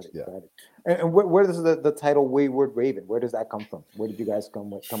 And where does the title Wayward Raven? Where does that come from? Where did you guys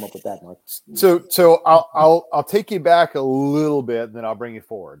come up with that, Mark? So I'll take you back a little bit, and then I'll bring you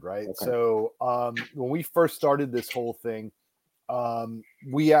forward, right? Okay. So when we first started this whole thing,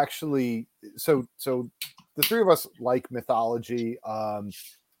 we actually so the three of us like mythology.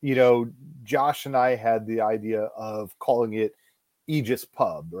 Josh and I had the idea of calling it Aegis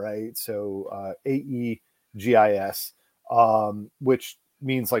Pub, right? So AEGIS. Which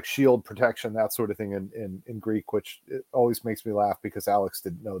means like shield protection, that sort of thing in Greek, which it always makes me laugh because Alex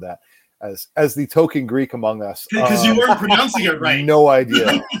didn't know that as the token Greek among us. Because you weren't pronouncing it right. No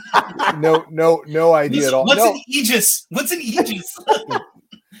idea. no idea at all. What's an Aegis? What's an Aegis?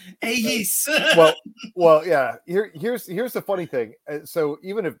 Aegis. well, yeah. Here's the funny thing. So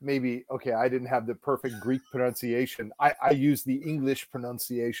even if maybe, I didn't have the perfect Greek pronunciation, I use the English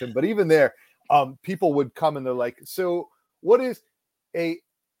pronunciation, but even there, people would come and they're like, so what is a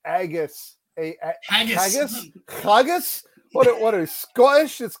haggis? Haggis? Haggis? What is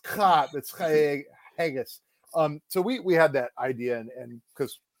Scottish? It's crap. It's haggis. So we had that idea, and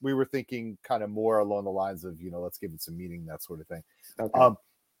because we were thinking kind of more along the lines of, let's give it some meaning, that sort of thing. Okay.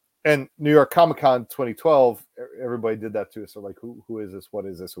 And New York Comic Con 2012, everybody did that to us. So like, who is this? What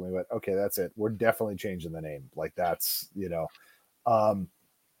is this? And we went, okay, that's it. We're definitely changing the name. Like that's, and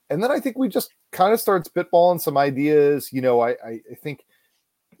then I think we just kind of started spitballing some ideas. I think,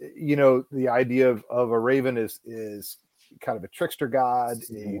 the idea of a raven is kind of a trickster god,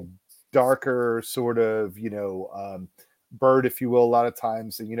 a darker sort of, bird, if you will, a lot of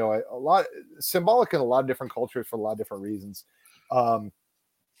times, and, a lot symbolic in a lot of different cultures for a lot of different reasons.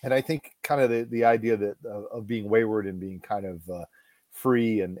 And I think kind of the idea that of being wayward and being kind of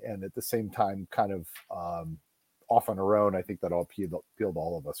free and at the same time kind of off on our own, I think that all appealed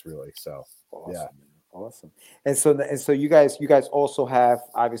all of us really. So awesome. Yeah. Awesome. And so you guys also have,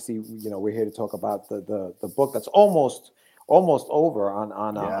 obviously, we're here to talk about the book that's almost over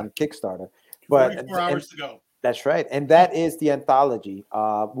on Kickstarter, but 44 hours to go. That's right. And that is the anthology,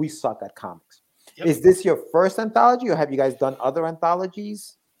 We Suck at Comics. Yep. Is this your first anthology, or have you guys done other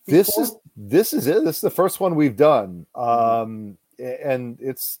anthologies before? This is it. This is the first one we've done. And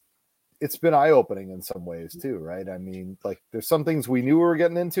it's been eye-opening in some ways too, right? I mean, like there's some things we knew we were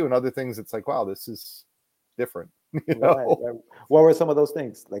getting into, and other things it's like, wow, this is different. Right. What were some of those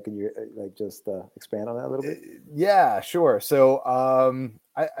things? Like, can you just expand on that a little bit? Yeah, sure. So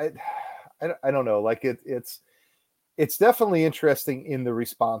I don't know. Like it's definitely interesting in the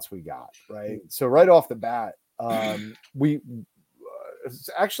response we got, right? So right off the bat, we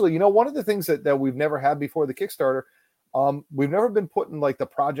actually, one of the things that we've never had before the Kickstarter, we've never been putting like the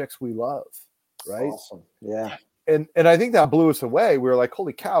projects we love, right? Awesome. Yeah. And I think that blew us away. We were like,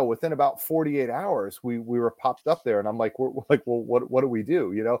 holy cow, within about 48 hours, we were popped up there. And I'm like, we're like, well, what do we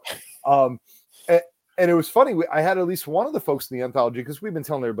do? And it was funny. I had at least one of the folks in the anthology, because we've been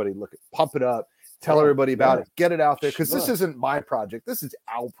telling everybody, look, pump it up, tell everybody about it, get it out there. Because this isn't my project. This is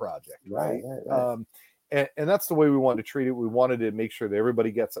our project. Right. And that's the way we wanted to treat it. We wanted to make sure that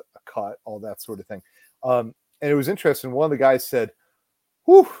everybody gets a cut, all that sort of thing. And it was interesting. One of the guys said,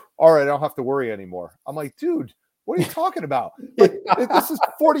 whew, all right, I don't have to worry anymore. I'm like, dude, what are you talking about? Like, this is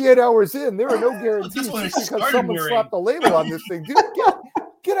 48 hours in. There are no guarantees just because someone slapped a label on this thing. Dude,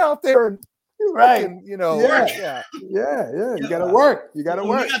 get out there and right. You gotta work. You gotta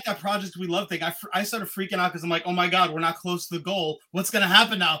work. We got that project we love thing. I started freaking out because I'm like, oh my god, we're not close to the goal. What's gonna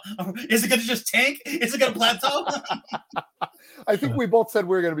happen now? Is it gonna just tank? Is it gonna plateau? I think we both said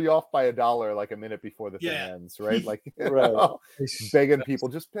we were gonna be off by $1 like a minute before the thing ends, right? Like begging people,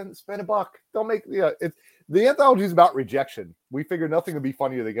 just spend $1. Don't make the anthology is about rejection. We figured nothing would be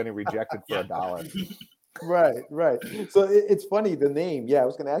funnier than getting rejected for $1. Right. So it's funny, the name. Yeah, I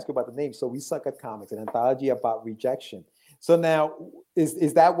was going to ask you about the name. So We Suck at Comics, an anthology about rejection. So now,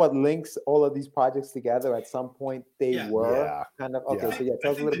 is that what links all of these projects together? At some point, they were kind of okay. So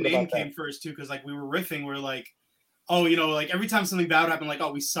tell us a little bit about that. The name came first too, because like we were riffing. We're like, oh, like every time something bad happened, like,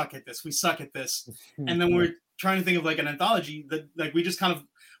 oh, we suck at this. We suck at this. And then we're trying to think of like an anthology that like we just kind of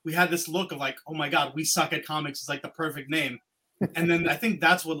we had this look of like, oh my god, We Suck at Comics is like the perfect name. And then I think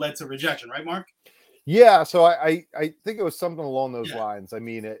that's what led to rejection, right, Mark? Yeah, so I think it was something along those lines. I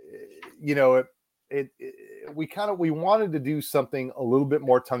mean, we wanted to do something a little bit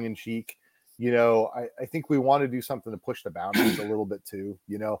more tongue in cheek. I think we want to do something to push the boundaries a little bit too.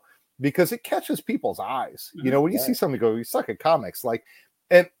 Because it catches people's eyes. When you see somebody go, "We suck at comics," like,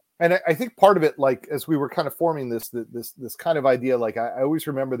 and I think part of it, like as we were kind of forming this kind of idea, like I always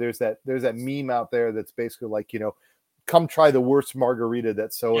remember there's that meme out there that's basically like, come try the worst margarita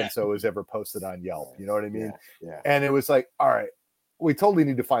that so-and-so has ever posted on Yelp. You know what I mean? Yeah. And it was like, all right, we totally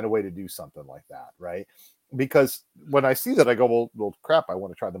need to find a way to do something like that. Right. Because when I see that, I go, well, crap, I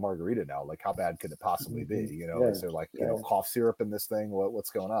want to try the margarita now. Like, how bad could it possibly be? Is there like, cough syrup in this thing?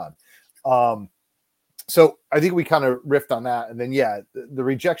 What's going on? So I think we kind of riffed on that. And then, the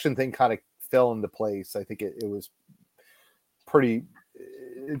rejection thing kind of fell into place. I think it was pretty,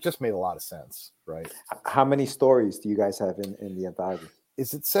 it just made a lot of sense, right? How many stories do you guys have in the anthology?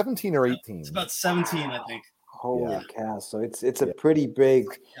 Is it 17 or 18? It's about 17, I think. Holy cow! So it's a pretty big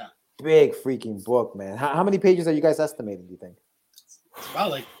freaking book, man. How many pages are you guys estimating? Do you think? It's about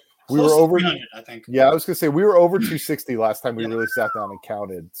like we were over 300, I think. Yeah, I was gonna say we were over 260 last time we really sat down and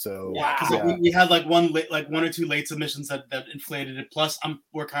counted. So because we had like one or two late submissions that inflated it. Plus,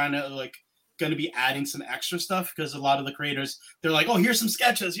 we're kind of like going to be adding some extra stuff because a lot of the creators, they're like, oh, here's some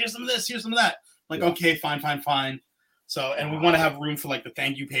sketches, here's some of this, here's some of that. Like, okay, fine. So, and we want to have room for like the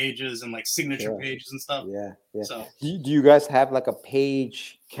thank you pages and like signature pages and stuff. Yeah. So, do you guys have like a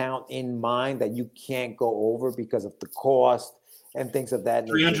page count in mind that you can't go over because of the cost and things of that.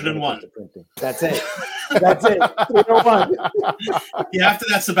 301. That's it. That's it. 301. Yeah, after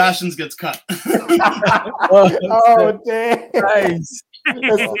that, Sebastian's gets cut. Oh, damn. Nice.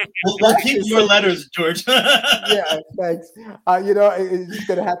 We'll keep your letters, George. Yeah, thanks. It's just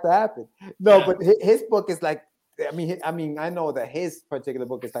gonna have to happen. No, but his book is like, I mean, I know that his particular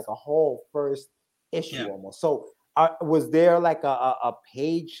book is like a whole first issue almost. So, was there like a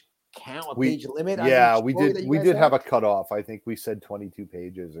page count, page limit? Yeah, we did. We did have a cutoff. I think we said 22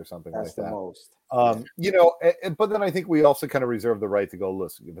 pages or something like that. That's the most. But then I think we also kind of reserve the right to go,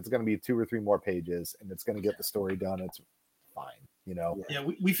 listen, if it's going to be 2 or 3 more pages and it's going to get the story done, it's fine. Yeah,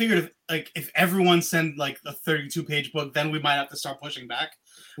 we figured if everyone send like a 32-page book, then we might have to start pushing back.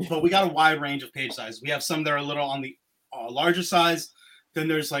 But we got a wide range of page size. We have some that are a little on the larger size. Then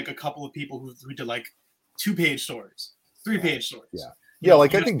there's like a couple of people who did like 2-page stories, 3-page stories. Yeah.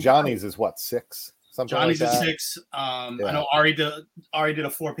 Like I think Johnny's is what, 6? Something Johnny's like that. is 6. I know Ari did a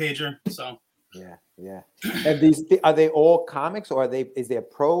 4-pager. So yeah. And these are they all comics, or is there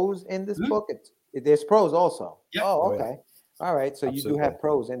prose in this book? There's prose also. Yep. Oh, okay. All right, so you do have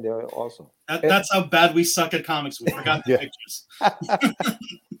prose in there also. That's how bad we suck at comics. We forgot the pictures.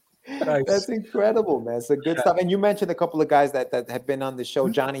 That's incredible, man. So good stuff. And you mentioned a couple of guys that have been on the show.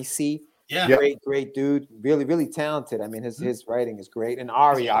 Johnny C. Yeah. Great dude. Really, really talented. I mean, his writing is great. And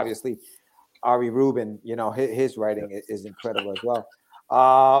Ari, obviously, Ari Rubin, his writing is incredible as well.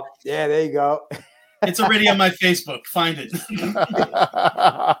 Yeah, there you go. It's already on my Facebook. Find it.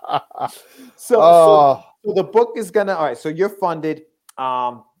 So the book is all right. So you're funded.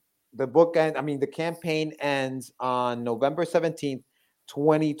 The book the campaign ends on November 17th,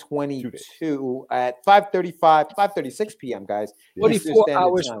 2022 at 5:36 p.m. guys. 44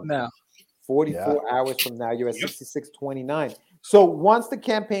 hours from now. 44 hours from now, you're at 66.29. So once the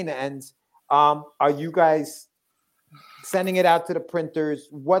campaign ends, are you guys sending it out to the printers?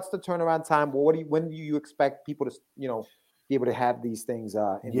 What's the turnaround time? When do you expect people to be able to have these things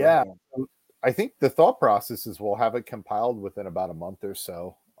in their hands? I think the thought process is we'll have it compiled within about a month or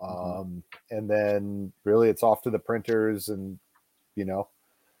so. And then really it's off to the printers and,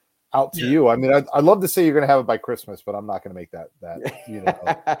 out to you. I mean, I'd love to say you're going to have it by Christmas, but I'm not going to make that.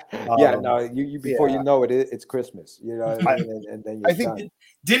 You before you know it, it's Christmas, and then I think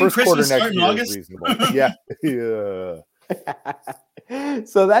didn't Christmas start in August? Yeah.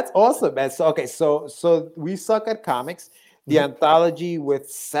 So that's awesome, man. So we suck at comics. The anthology with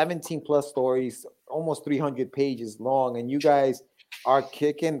 17 plus stories, almost 300 pages long, and you guys are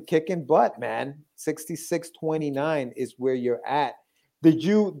kicking butt, man. 66.29 is where you're at. Do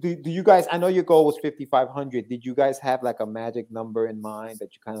you guys? I know your goal was 5,500. Did you guys have like a magic number in mind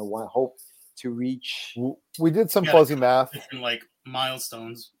that you kind of hope to reach? We did some fuzzy math, different like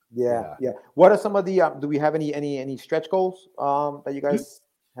milestones. Yeah. What are some of the? Do we have any stretch goals that you guys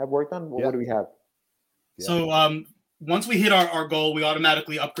have worked on? What do we have? So once we hit our goal, we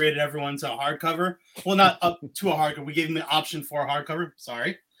automatically upgraded everyone to a hardcover. Well, not up to a hardcover. We gave them the option for a hardcover.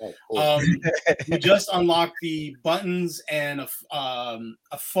 Sorry. We just unlocked the buttons and a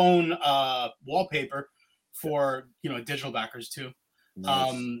phone wallpaper for digital backers too.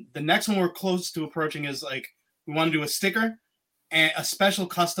 Nice. The next one we're close to approaching is we want to do a sticker and a special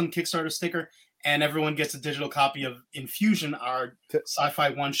custom Kickstarter sticker, and everyone gets a digital copy of Infusion, our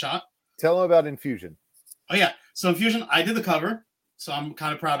sci-fi one-shot. Tell them about Infusion. Oh yeah, so Infusion, I did the cover, so I'm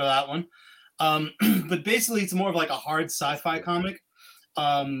kind of proud of that one. But basically, it's more of like a hard sci-fi comic,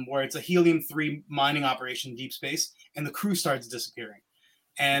 where it's a helium-3 mining operation in deep space, and the crew starts disappearing,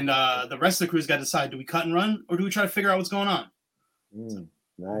 and the rest of the crew's got to decide: do we cut and run, or do we try to figure out what's going on?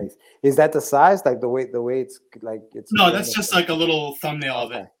 Nice. Is that the size, like the way it's like it's? No, that's just like a little thumbnail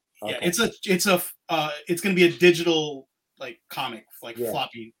of it. Okay. Yeah, it's going to be a digital comic,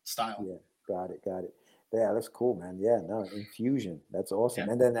 floppy style. Yeah, got it. Yeah, that's cool, man. Yeah, no, Infusion. That's awesome.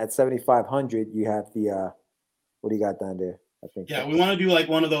 Yeah. And then at 7,500, you have the what do you got down there? I think. Yeah, we want to do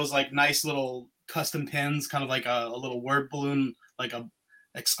one of those nice little custom pins, kind of like a little word balloon, like a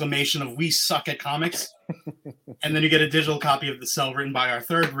exclamation of "We suck at comics," and then you get a digital copy of the cell written by our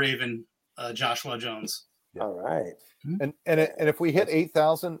third Raven, Joshua Jones. Yeah. All right. And if we hit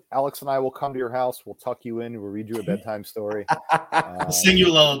 8,000, Alex and I will come to your house. We'll tuck you in. We'll read you a bedtime story. Sing you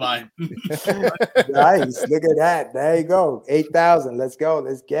a lullaby. Nice. Look at that. There you go. 8,000. Let's go.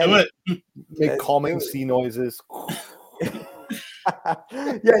 Let's get it. Make calming sea noises.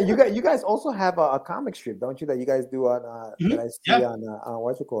 Yeah, you guys also have a comic strip, don't you? That you guys do on that I see on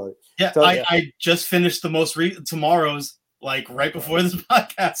what's it called? Yeah, so, I just finished the most tomorrow's right before this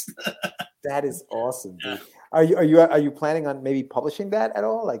podcast. That is awesome, dude. Are you planning on maybe publishing that at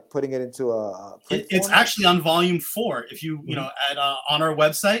all? Like putting it into a print It's format? actually on volume 4. If you you know at on our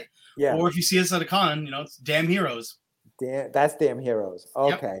website, Yeah. or if you see us at a con, it's Damn Heroes. That's Damn Heroes.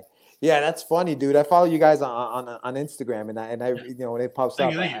 Okay. Yep. Yeah, that's funny, dude. I follow you guys on Instagram, and I when it pops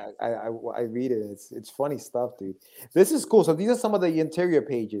up, I read it. It's funny stuff, dude. This is cool. So these are some of the interior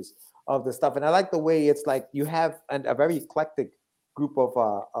pages of the stuff, and I like the way it's like you have a very eclectic group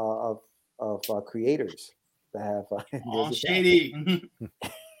of creators that have. Oh, shady.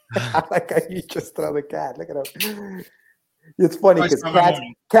 I like how you just throw the cat. Look at him. It's funny because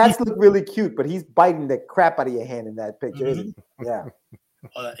cats look really cute, but he's biting the crap out of your hand in that picture, isn't he? Yeah.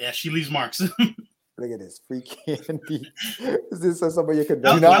 Yeah, she leaves marks. Look at this free candy. Is this somebody you could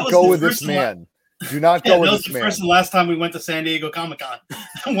do not go with this man? Do not go with this man. That was the first and last time we went to San Diego Comic-Con.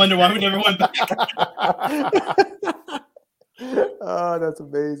 I wonder why we never went back. Oh, that's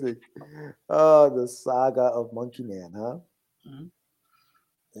amazing. Oh, the saga of Monkey Man, huh? Mm-hmm.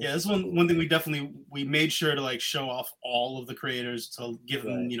 Yeah, this one thing we made sure to like show off all of the creators to give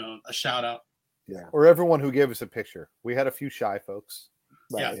them a shout out. Yeah, or everyone who gave us a picture. We had a few shy folks.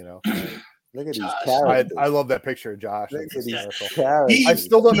 Right. Look at these Josh. characters. I love that picture of Josh. Look at these characters. I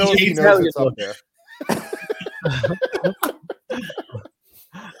still don't know if he knows it's up there.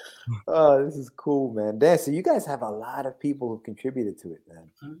 Oh, this is cool, man. Dan, so you guys have a lot of people who contributed to it, man.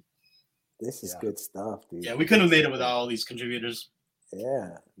 Mm-hmm. This is good stuff, dude. Yeah, we couldn't have made it without all these contributors.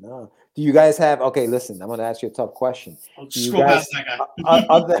 Yeah, no. Do you guys have? Okay, listen. I'm going to ask you a tough question. Scroll past that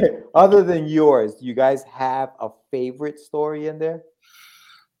guy. other than yours, do you guys have a favorite story in there?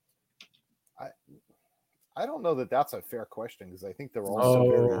 I don't know that that's a fair question because I think they're all so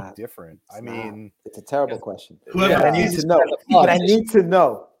very different. It's a terrible question. Whoever I need to know. But I need to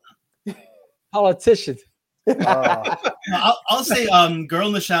know. Politician. I'll say Girl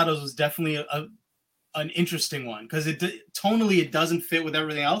in the Shadows was definitely an interesting one because tonally it doesn't fit with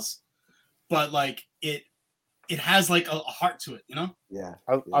everything else, but like it has like a heart to it, Yeah,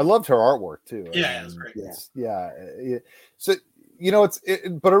 I loved her artwork too. Yeah, it was great. So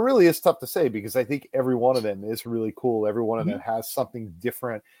but it really is tough to say because I think every one of them is really cool. Every one of them has something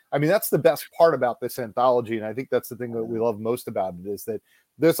different. I mean, that's the best part about this anthology, and I think that's the thing that we love most about it is that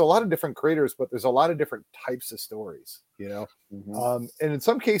there's a lot of different creators, but there's a lot of different types of stories, and in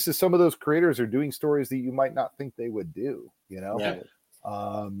some cases, some of those creators are doing stories that you might not think they would do, Right.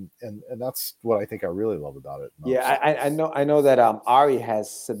 And that's what I think I really love about it most. Yeah, I know that Ari has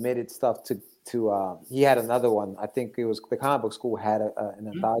submitted stuff to he had another one. I think it was the comic book school had an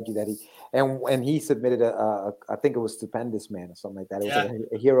anthology that he submitted I think it was Stupendous Man or something like that. It was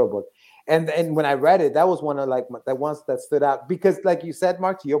a hero book. And when I read it, that was one of like the ones that stood out because like you said,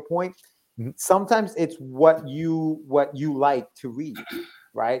 Mark, to your point, sometimes it's what you like to read,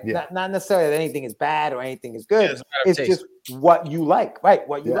 right? Yeah. Not necessarily that anything is bad or anything is good. It's just what you like, right?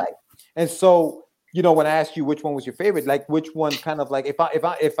 What you like. And so when I asked you which one was your favorite, like which one kind of like if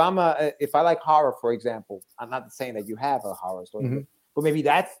I like horror, for example, I'm not saying that you have a horror story, but maybe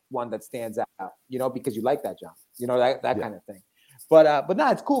that's one that stands out, because you like that genre, that kind of thing. But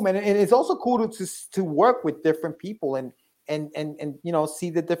no, it's cool, man, and it's also cool to work with different people and see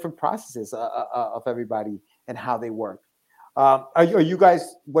the different processes of everybody and how they work. Are you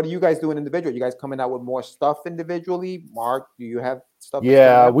guys? What are you guys doing individually? You guys coming out with more stuff individually? Mark, do you have stuff?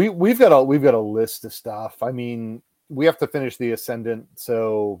 Yeah, we've got a list of stuff. I mean, we have to finish the Ascendant,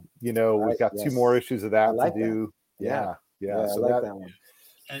 so we've got 2 more issues of that to do. Yeah. So I like that one.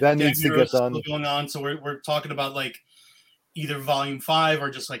 That needs to get done. Still going on, so we're talking about like either volume 5 or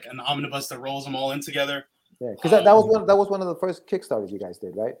just like an omnibus that rolls them all in together. Yeah, because that was one of the first Kickstarters you guys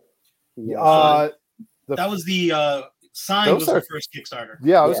did, right? That was the. Signed was our first Kickstarter.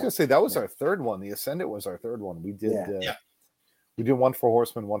 Yeah, I was going to say that was our third one. The Ascendant was our third one. We did. We did one for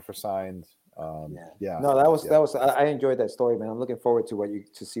Horseman, one for Signed. No, that was. I enjoyed that story, man. I'm looking forward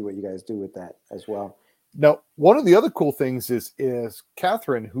to see what you guys do with that as well. Now, one of the other cool things is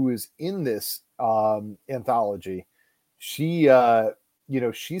Catherine, who is in this anthology. She,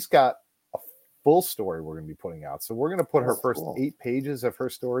 she's got a full story we're going to be putting out. So we're going to put her first 8 pages of her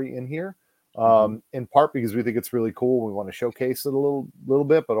story in here. In part because we think it's really cool. We want to showcase it a little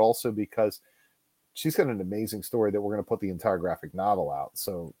bit, but also because she's got an amazing story that we're going to put the entire graphic novel out.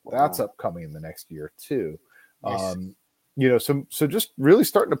 So that's upcoming in the next year too. Nice. So just really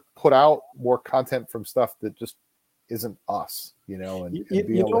starting to put out more content from stuff that just isn't us, and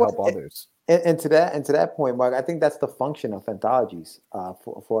be able to help others. And to that point, Mark, I think that's the function of anthologies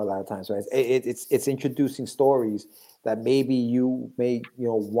for a lot of times, right? It's introducing stories that maybe you may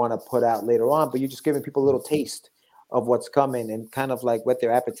want to put out later on, but you're just giving people a little taste of what's coming and kind of like whet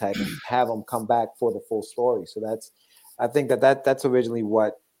their appetite and have them come back for the full story. So I think that's originally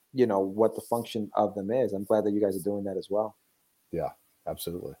what the function of them is. I'm glad that you guys are doing that as well. Yeah,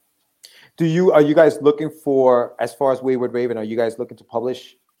 absolutely. Are you guys looking for, as far as Wayward Raven, are you guys looking to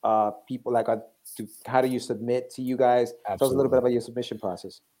publish people how do you submit to you guys? Absolutely. Tell us a little bit about your submission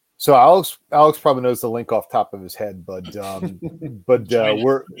process. So Alex probably knows the link off top of his head, but there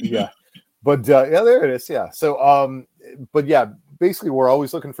it is. Yeah. So but yeah, basically we're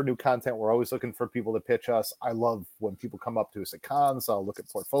always looking for new content. We're always looking for people to pitch us. I love when people come up to us at cons. I'll look at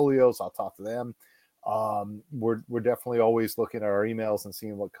portfolios. I'll talk to them. We're definitely always looking at our emails and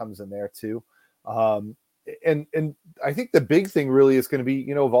seeing what comes in there too. And I think the big thing really is going to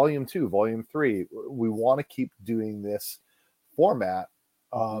be, volume 2, volume 3. We want to keep doing this format.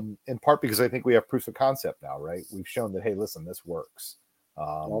 In part because I think we have proof of concept now, right? We've shown that, hey, listen, this works.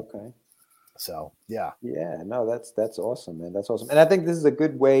 Okay. So yeah. No, that's awesome, man. That's awesome. And I think this is a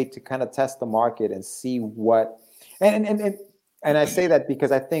good way to kind of test the market and see what, and I say that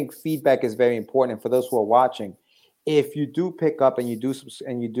because I think feedback is very important. And for those who are watching, if you do pick up and you do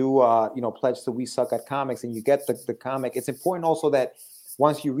pledge to We Suck at Comics and you get the comic, it's important also that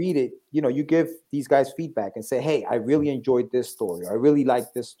once you read it, you give these guys feedback and say, hey, I really enjoyed this story. I really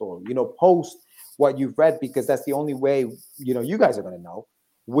like this story. Post what you've read, because that's the only way, you guys are going to know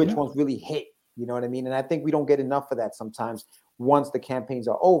which ones really hit. You know what I mean? And I think we don't get enough of that sometimes. Once the campaigns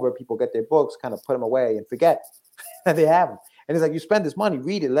are over, people get their books, kind of put them away and forget that they have them. And it's like, you spend this money,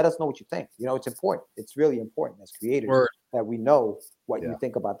 read it, let us know what you think. It's important. It's really important as creators that we know what you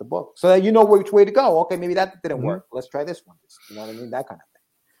think about the book, so that you know which way to go. Okay, maybe that didn't work. Let's try this one. You know what I mean? That kind of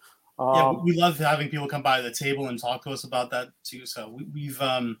thing. We love having people come by the table and talk to us about that too. So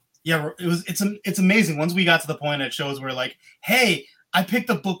it's amazing. Once we got to the point at shows where like, hey, I picked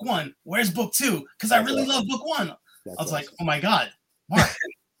up book 1. Where's book 2? Because I really love book 1. I was like, oh my God, Mark.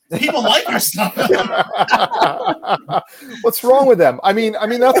 People like our stuff. What's wrong with them? I mean,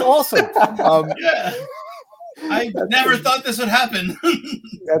 that's awesome. I never thought this would happen.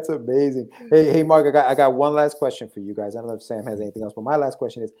 That's amazing. Hey, Mark, I got one last question for you guys. I don't know if Sam has anything else, but my last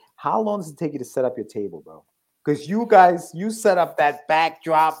question is, how long does it take you to set up your table, bro? Because you set up that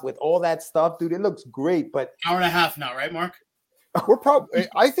backdrop with all that stuff, dude. It looks great, but hour and a half now, right, Mark? We're probably.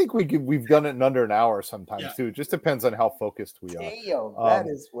 I think we've done it in under an hour sometimes too. It just depends on how focused we are. Damn, that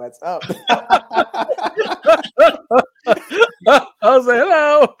is what's up. I'll say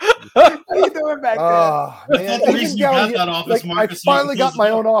hello. How you doing back there? Man, I finally got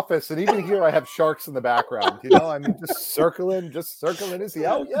my own office, and even here I have sharks in the background. I mean, just circling. Is he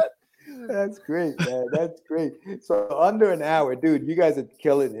out yet? That's great, man. That's great. So under an hour, dude. You guys are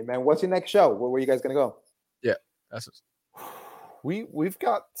killing it, man. What's your next show? Where are you guys gonna go? Yeah, that's. We've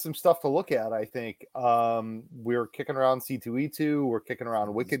got some stuff to look at. I think we're kicking around C2E2. We're kicking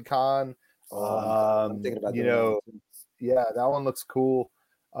around Wicked Con. I'm thinking about that one looks cool.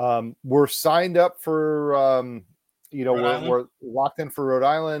 We're signed up for we're locked in for Rhode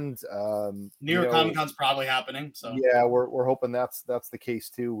Island. New York Comic Con's probably happening. So yeah, we're hoping that's the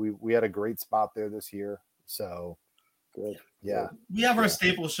case too. We had a great spot there this year. So good. Yeah, we have our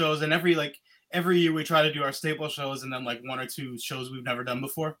staple shows, and every year we try to do our staple shows and then like 1 or 2 shows we've never done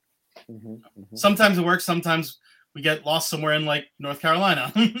before. Sometimes it works. Sometimes we get lost somewhere in like North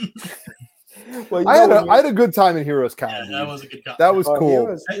Carolina. Well, I had a good time in Heroes Con. Yeah, that was a good time. That was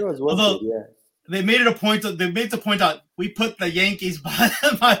cool. Although they made the point out we put the Yankees by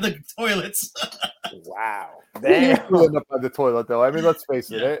the toilets. Wow. Damn. Up by the toilet though. I mean, let's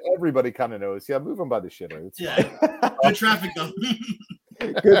face it. Everybody kind of knows. Yeah, move them by the shitter. It's good traffic though.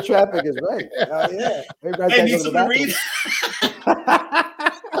 Good traffic is right. Yeah. Hey, need something to read?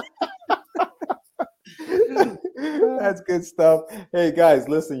 That's good stuff. Hey guys,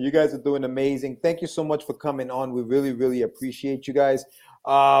 listen, you guys are doing amazing. Thank you so much for coming on. We really, really appreciate you guys.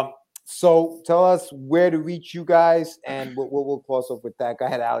 So tell us where to reach you guys, and we'll close off with that. Go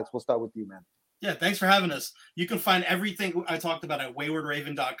ahead, Alex. We'll start with you, man. Yeah, thanks for having us. You can find everything I talked about at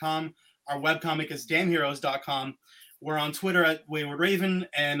waywardraven.com. Our webcomic is damnheroes.com. We're on Twitter at Wayward Raven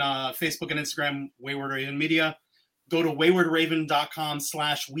and Facebook and Instagram, Wayward Raven Media. Go to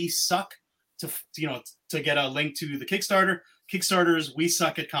waywardraven.com/we suck to get a link to the Kickstarter. Kickstarter's We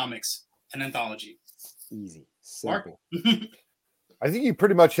Suck at Comics, an anthology. Easy. Simple. Mark? I think you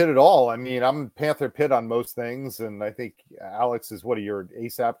pretty much hit it all. I mean, I'm Panther Pit on most things, and I think Alex is your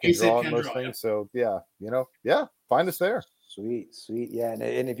ASAP can draw on most things. So yeah, find us there. Sweet. Yeah.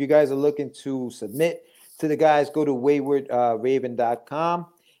 And if you guys are looking to submit to the guys, go to waywardraven.com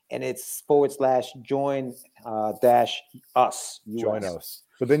and it's /join -us. Join us.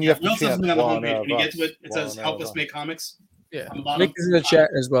 But then you have to also chant something on the one homepage. of When you get us, to it, it says one "Help of us us." make comics." Yeah, on the bottom. link is in the chat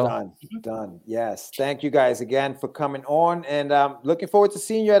as well. Done. Yes. Thank you guys again for coming on, and looking forward to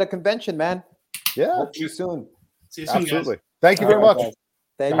seeing you at a convention, man. Yeah. Hopefully soon. See you soon, Absolutely. guys. Thank you very much. Guys.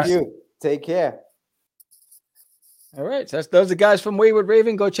 Thank you. Take care. All right, so those are the guys from Wayward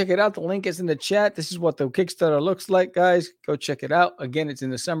Raven. Go check it out. The link is in the chat. This is what the Kickstarter looks like, guys. Go check it out. Again, it's in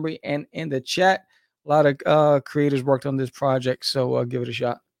the summary and in the chat. A lot of creators worked on this project, so give it a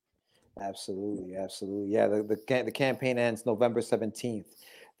shot. Absolutely. Yeah, the campaign ends November 17th.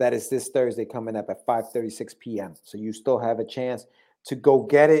 That is this Thursday coming up at 5:36 p.m. So you still have a chance to go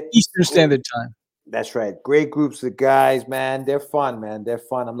get it. Eastern Standard Time. That's right. Great groups of guys, man. They're fun, man. They're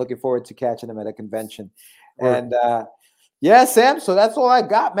fun. I'm looking forward to catching them at a convention. And yeah, Sam. So that's all I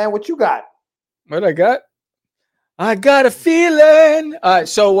got, man. What you got? What I got? I got a feeling. All right.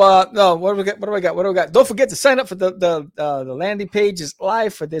 So no, what do I got? Don't forget to sign up for the landing page is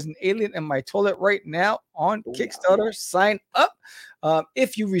live for There's an Alien in My Toilet right now on Kickstarter. Sign up.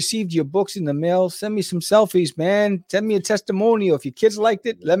 If you received your books in the mail, send me some selfies, man. Send me a testimonial. If your kids liked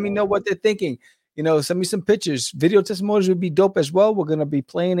it, let me know what they're thinking. Send me some pictures. Video testimonials would be dope as well. We're going to be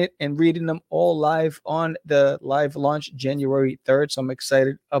playing it and reading them all live on the live launch January 3rd. So I'm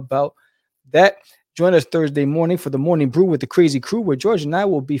excited about that. Join us Thursday morning for the Morning Brew with the Crazy Crew, where George and I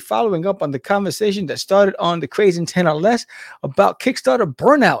will be following up on the conversation that started on the Crazy Intent or Less about Kickstarter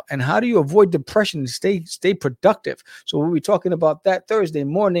burnout and how do you avoid depression and stay productive. So we'll be talking about that Thursday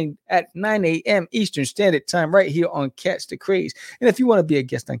morning at 9 a.m. Eastern Standard Time right here on Catch the Craze. And if you want to be a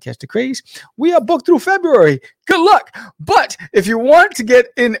guest on Catch the Craze, we are booked through February. Good luck. But if you want to get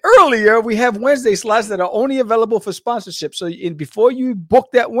in earlier, we have Wednesday slots that are only available for sponsorship. So before you book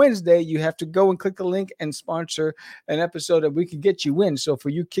that Wednesday, you have to go and click the link and sponsor an episode that we can get you in. So for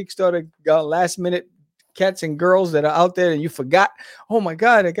you Kickstarter last minute cats and girls that are out there and you forgot, oh my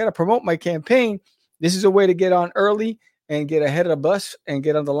God, I got to promote my campaign. This is a way to get on early and get ahead of the bus and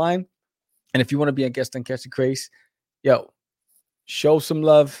get on the line. And if you want to be a guest on Catch the Craze, show some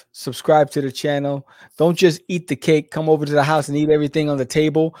love, subscribe to the channel. Don't just eat the cake. Come over to the house and eat everything on the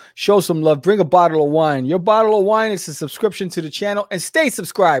table. Show some love. Bring a bottle of wine. Your bottle of wine is a subscription to the channel, and stay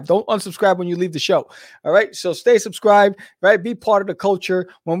subscribed. Don't unsubscribe when you leave the show. All right. So stay subscribed, right? Be part of the culture.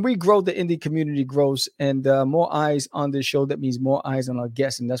 When we grow, the indie community grows, and more eyes on this show. That means more eyes on our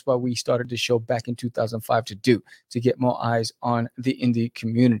guests. And that's why we started the show back in 2005 to get more eyes on the indie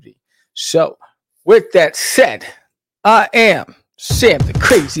community. So with that said, I am Sam the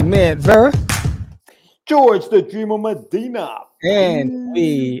Crazy Man Vera, George the Dreamer Medina, and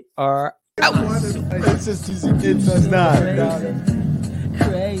we are out. It's just it's not.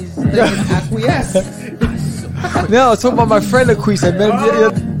 No, I was talking about my friend Acquise. I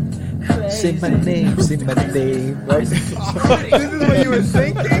met him. Say my name, right? This is what you were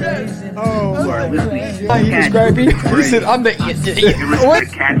thinking? Oh, Lord. He described me. He said, I'm the what?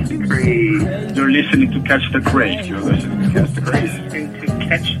 Catch the Craze. You're listening to Catch the Craze. You're listening to Catch the Craze.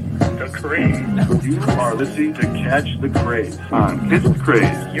 Catch the Craze. You are listening to Catch the Craze on Catch the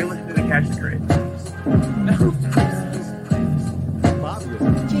Craze. You're listening to Catch the Craze.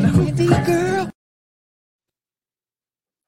 Candy girl.